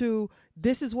acquiesced to,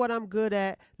 this is what I'm good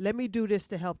at. Let me do this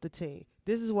to help the team.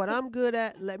 This is what I'm good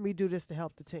at. Let me do this to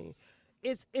help the team.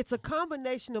 It's a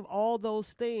combination of all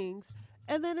those things.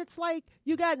 And then it's like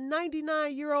you got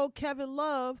 99-year-old Kevin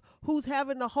Love who's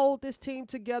having to hold this team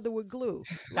together with glue.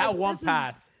 That like, one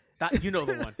pass. That you know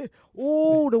the one.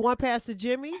 Oh, the one pass to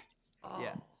Jimmy? Oh.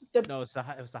 Yeah. It was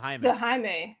the Jaime. The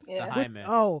Jaime. Yeah. The Jaime.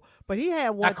 But he had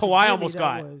one that Kawhi Jimmy almost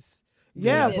that got.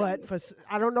 Yeah, but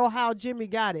I don't know how Jimmy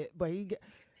got it, but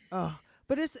but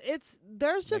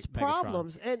there's just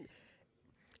problems. And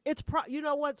you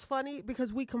know what's funny?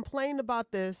 Because we complain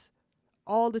about this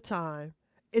all the time.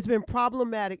 It's been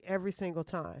problematic every single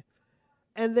time.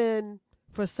 And then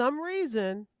for some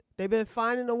reason, they've been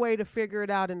finding a way to figure it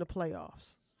out in the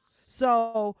playoffs.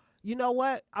 So, you know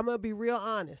what? I'm going to be real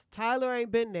honest. Tyler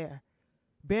ain't been there.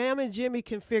 Bam and Jimmy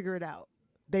can figure it out.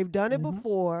 They've done it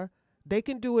before. They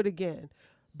can do it again.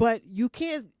 But you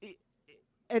can't,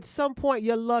 at some point,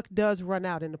 your luck does run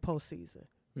out in the postseason.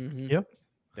 Mm-hmm. Yep.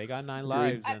 They got 9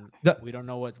 lives, and we don't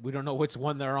know which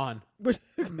one they're on.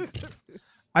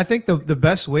 I think the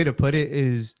best way to put it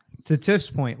is to Tiff's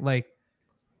point. Like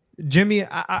Jimmy,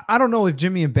 I don't know if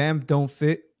Jimmy and Bam don't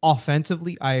fit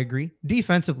offensively. I agree.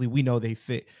 Defensively, we know they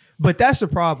fit, but that's the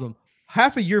problem.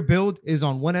 Half of your build is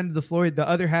on one end of the floor, the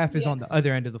other half is on the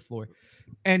other end of the floor.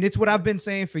 And it's what I've been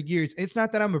saying for years. It's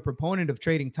not that I'm a proponent of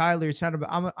trading Tyler. It's not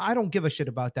about, I don't give a shit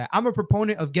about that. I'm a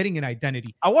proponent of getting an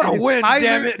identity. I want to win,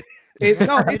 damn it. It's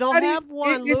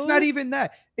not even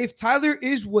that. If Tyler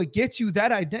is what gets you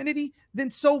that identity, then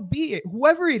so be it.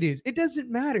 Whoever it is, it doesn't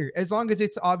matter as long as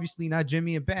it's obviously not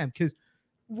Jimmy and Bam, because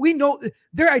we know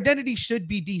their identity should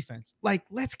be defense. Like,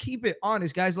 let's keep it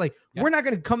honest, guys. Like, we're not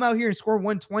going to come out here and score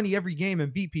 120 every game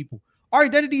and beat people. Our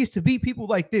identity is to beat people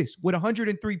like this with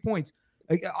 103 points.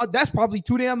 That's probably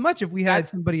too damn much if we had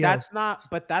somebody else.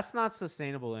 That's not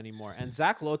sustainable anymore. And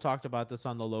Zach Lowe talked about this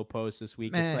on the Low Post this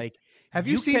week. Man, it's like, have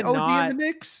you seen OG in the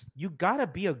Knicks? You gotta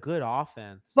be a good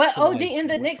offense. But OG and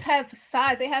the Knicks have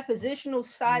size. They have positional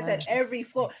size at every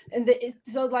floor. And the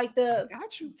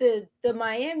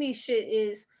Miami shit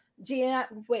is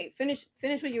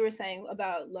finish what you were saying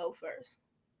about Lowe first.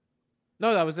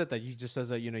 No, that was it. That you just says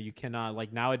that, you cannot,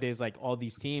 like, nowadays, like, all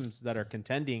these teams that are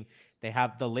contending,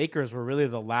 the Lakers were really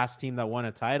the last team that won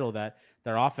a title that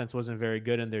their offense wasn't very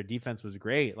good and their defense was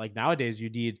great. Like, nowadays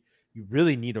you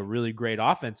really need a really great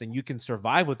offense, and you can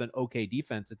survive with an okay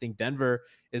defense. I think Denver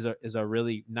is a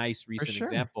really nice recent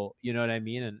example. You know what I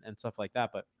mean? And stuff like that.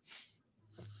 But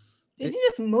did you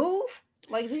just move?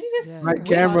 Like, did you just my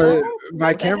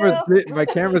camera's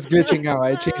glitching out.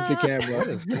 I changed the camera. What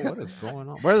is going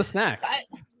on? Where are the snacks?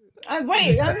 I'm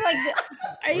like,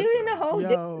 are you in a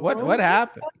hole? What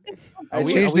happened? I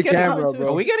changed the camera, bro.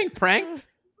 Are we getting pranked?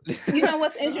 You know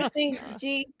what's interesting?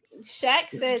 Shaq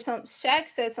said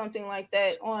something like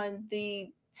that on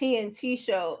the TNT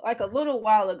show like a little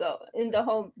while ago. In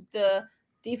the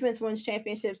defense wins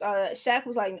championships. Shaq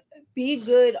was like, be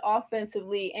good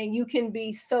offensively, and you can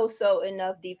be so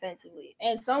enough defensively.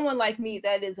 And someone like me,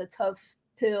 that is a tough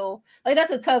pill. Like,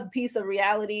 that's a tough piece of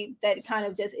reality that kind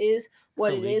of just is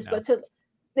what it is. But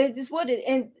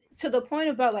and to the point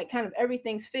about, like, kind of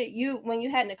everything's fit. When you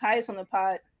had Nikias on the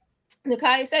pod,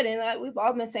 Nikias said, and like we've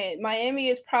all been saying, Miami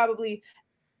is probably,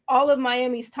 all of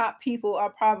Miami's top people are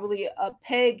probably a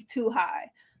peg too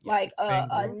high, like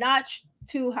a notch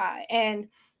too high. And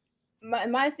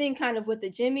my thing kind of with the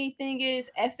Jimmy thing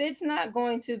is, if it's not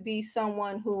going to be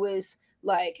someone who is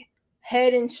like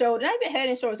head and shoulders, not even head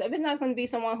and shoulders, if it's not going to be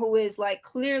someone who is like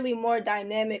clearly more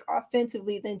dynamic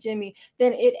offensively than Jimmy,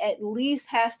 then it at least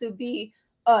has to be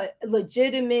a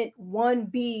legitimate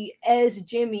 1B as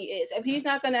Jimmy is. If he's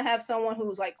not going to have someone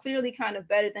who's like clearly kind of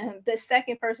better than him, the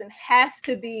second person has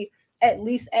to be at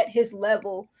least at his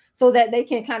level, so that they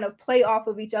can kind of play off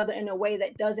of each other in a way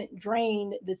that doesn't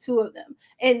drain the two of them.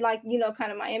 And like,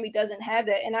 kind of Miami doesn't have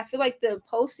that. And I feel like the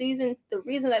postseason, the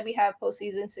reason that we have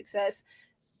postseason success,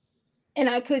 and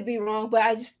I could be wrong, but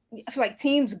I feel like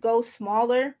teams go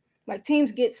smaller. Like,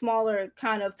 teams get smaller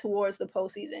kind of towards the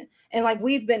postseason. And like,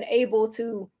 we've been able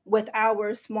to, with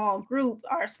our small group,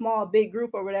 our small big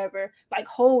group or whatever, like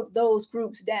hold those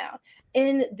groups down.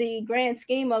 In the grand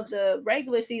scheme of the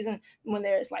regular season, when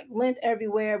there's like length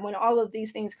everywhere, when all of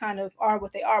these things kind of are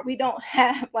what they are, we don't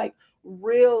have like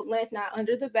real length, not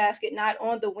under the basket, not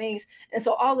on the wings. And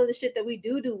so all of the shit that we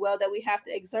do well, that we have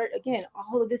to exert, again,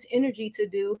 all of this energy to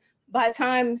do, by the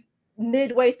time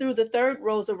midway through the third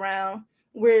rolls around,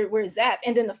 we're zapped.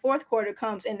 And then the fourth quarter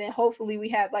comes, and then hopefully we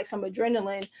have like some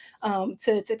adrenaline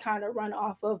to kind of run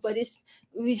off of. But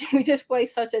we just play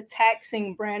such a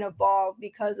taxing brand of ball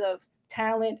because of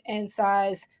talent and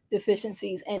size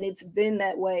deficiencies, and it's been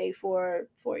that way for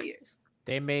 4 years.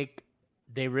 They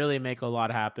really make a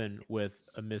lot happen with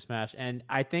a mismatch. And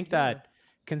I think that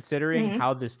considering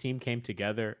how this team came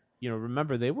together,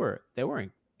 remember they weren't,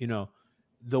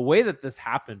 the way that this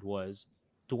happened was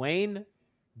Dwayne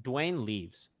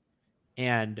leaves,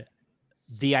 and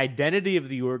the identity of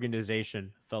the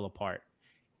organization fell apart,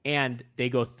 and they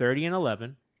go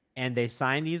 30-11, and they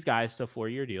sign these guys to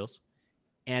 4-year deals,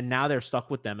 and now they're stuck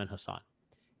with them and Hassan.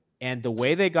 And the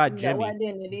way they got Jimmy,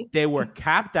 identity. They were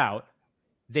capped out.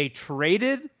 They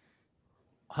traded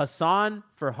Hassan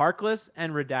for Harkless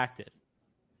and Redacted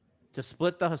to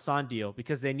split the Hassan deal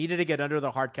because they needed to get under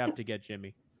the hard cap to get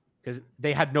Jimmy because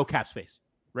they had no cap space,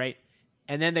 right?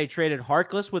 And then they traded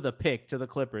Harkless with a pick to the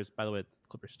Clippers. By the way, the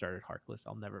Clippers started Harkless.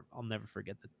 I'll never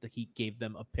forget that the Heat gave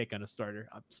them a pick and a starter.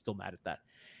 I'm still mad at that.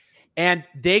 And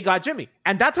they got Jimmy.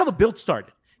 And that's how the build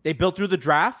started. They built through the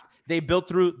draft. They built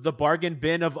through the bargain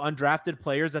bin of undrafted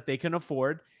players that they can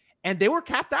afford. And they were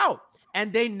capped out.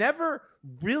 And they never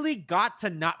really got to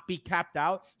not be capped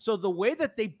out. So the way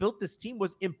that they built this team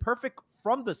was imperfect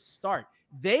from the start.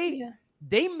 They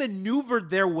maneuvered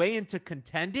their way into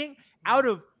contending out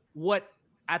of what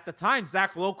at the time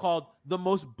Zach Lowe called the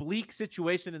most bleak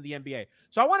situation in the NBA.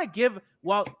 So I want to give,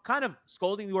 while kind of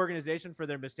scolding the organization for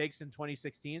their mistakes in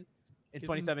 2016, in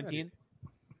 2017,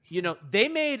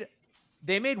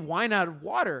 they made wine out of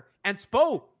water, and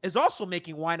Spo is also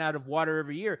making wine out of water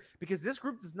every year because this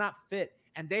group does not fit,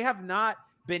 and they have not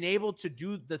been able to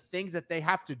do the things that they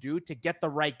have to do to get the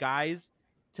right guys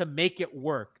to make it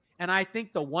work. And I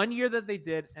think the one year that they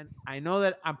did, and I know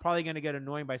that I'm probably going to get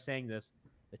annoying by saying this,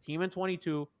 the team in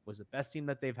 22 was the best team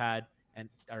that they've had, and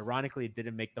ironically, it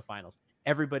didn't make the finals.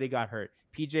 Everybody got hurt.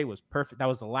 PJ was perfect. That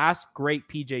was the last great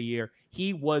PJ year.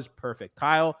 He was perfect.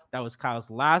 Kyle, that was Kyle's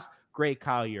last great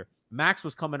Kyle year. Max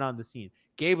was coming on the scene.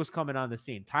 Gabe was coming on the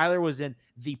scene. Tyler was in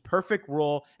the perfect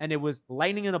role, and it was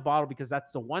lightning in a bottle because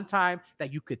that's the one time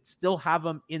that you could still have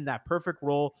him in that perfect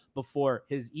role before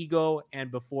his ego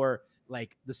and before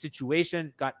the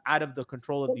situation got out of the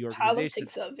control of the organization.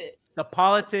 The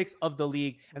politics of the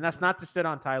league. And that's not to sit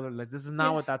on Tyler. This is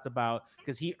not what that's about,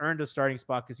 because he earned a starting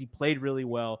spot because he played really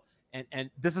well. And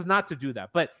this is not to do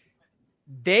that. But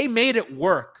they made it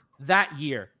work that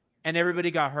year, and everybody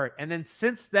got hurt. And then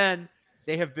since then,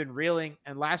 they have been reeling.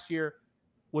 And last year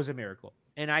was a miracle.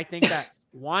 And I think that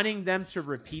wanting them to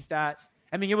repeat that,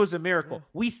 it was a miracle. Yeah.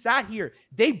 We sat here.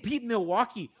 They beat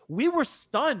Milwaukee. We were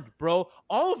stunned, bro.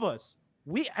 All of us.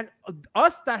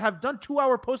 Us that have done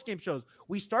 2-hour post-game shows.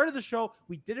 We started the show.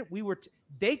 We did it.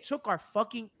 They took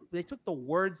they took the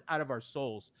words out of our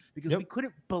souls because we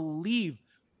couldn't believe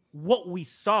what we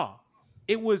saw.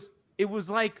 It was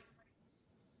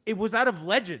out of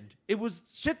legend. It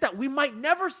was shit that we might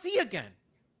never see again.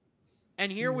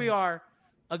 And here we are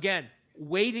again,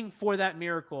 waiting for that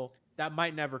miracle that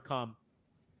might never come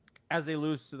as they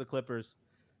lose to the Clippers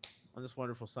on this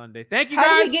wonderful Sunday. Thank you,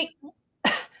 guys.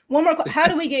 One more. How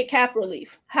do we get cap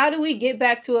relief? How do we get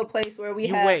back to a place where we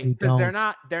have? Wait, because they're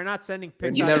not sending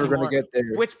picks. You're never going to get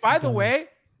there. Which, by the way,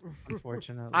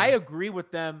 unfortunately, I agree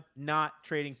with them not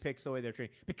trading picks the way they're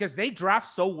trading because they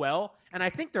draft so well, and I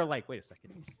think they're like, wait a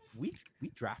second, we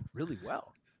draft really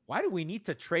well. Why do we need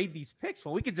to trade these picks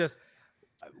when we could just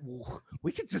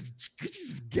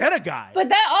get a guy? But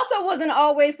that also wasn't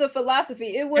always the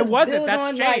philosophy. It wasn't.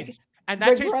 That's changed. And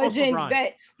that changed post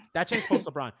LeBron. That changed post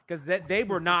LeBron because they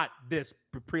were not this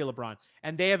pre LeBron,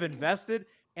 and they have invested.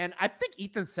 And I think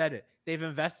Ethan said it. They've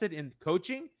invested in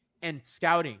coaching and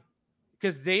scouting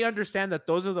because they understand that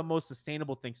those are the most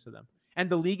sustainable things to them. And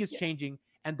the league is changing,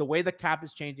 and the way the cap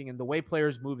is changing, and the way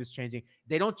players move is changing.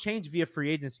 They don't change via free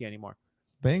agency anymore.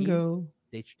 Bingo.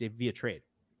 They via trade,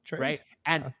 right?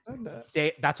 And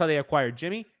that's how they acquired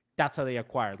Jimmy. That's how they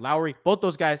acquired Lowry. Both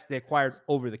those guys they acquired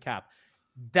over the cap.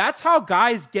 That's how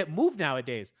guys get moved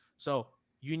nowadays. So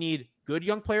you need good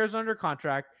young players under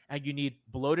contract, and you need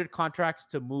bloated contracts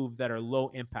to move that are low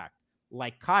impact,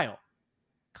 like Kyle,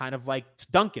 kind of like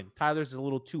Duncan. Tyler's a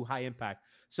little too high impact.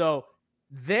 So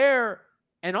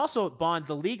and also Bond,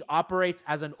 the league operates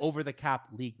as an over the cap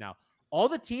league now. All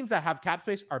the teams that have cap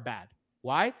space are bad.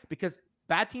 Why? Because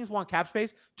bad teams want cap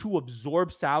space to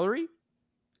absorb salary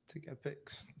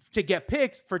to get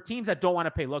picks for teams that don't want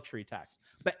to pay luxury tax.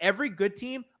 But every good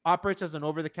team operates as an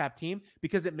over-the-cap team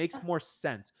because it makes more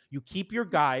sense. You keep your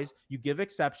guys, you give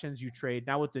exceptions, you trade.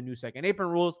 Now with the new second apron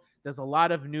rules, there's a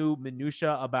lot of new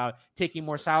minutia about taking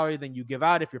more salary than you give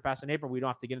out if you're past an apron. We don't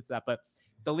have to get into that. But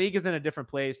the league is in a different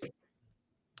place.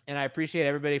 And I appreciate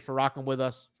everybody for rocking with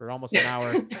us for almost an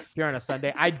hour here on a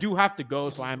Sunday. I do have to go,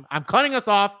 so I'm cutting us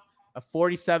off at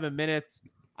 47 minutes.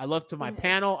 I love to my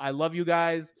panel. I love you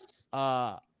guys.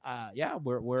 We're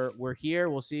here.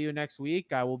 We'll see you next week.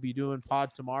 I will be doing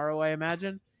pod tomorrow, I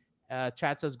imagine.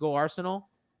 Chat says go Arsenal.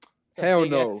 Hell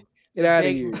no. Get out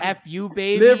of here. F you,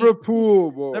 baby.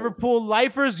 Liverpool, boy. Liverpool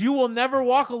lifers, you will never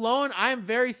walk alone. I am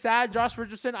very sad, Josh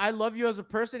Richardson. I love you as a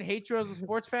person, hate you as a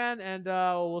sports fan, and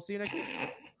we'll see you next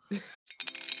week.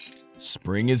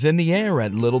 Spring is in the air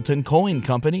at Littleton Coin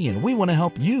Company, and we want to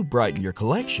help you brighten your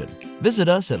collection. Visit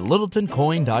us at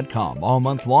littletoncoin.com all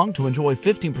month long to enjoy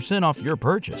 15% off your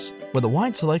purchase. With a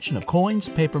wide selection of coins,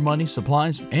 paper money,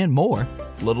 supplies, and more,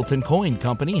 Littleton Coin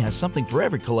Company has something for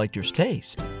every collector's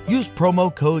taste. Use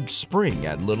promo code SPRING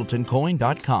at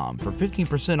littletoncoin.com for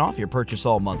 15% off your purchase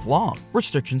all month long.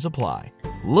 Restrictions apply.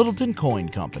 Littleton Coin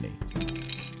Company.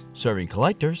 Serving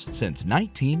collectors since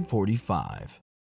 1945.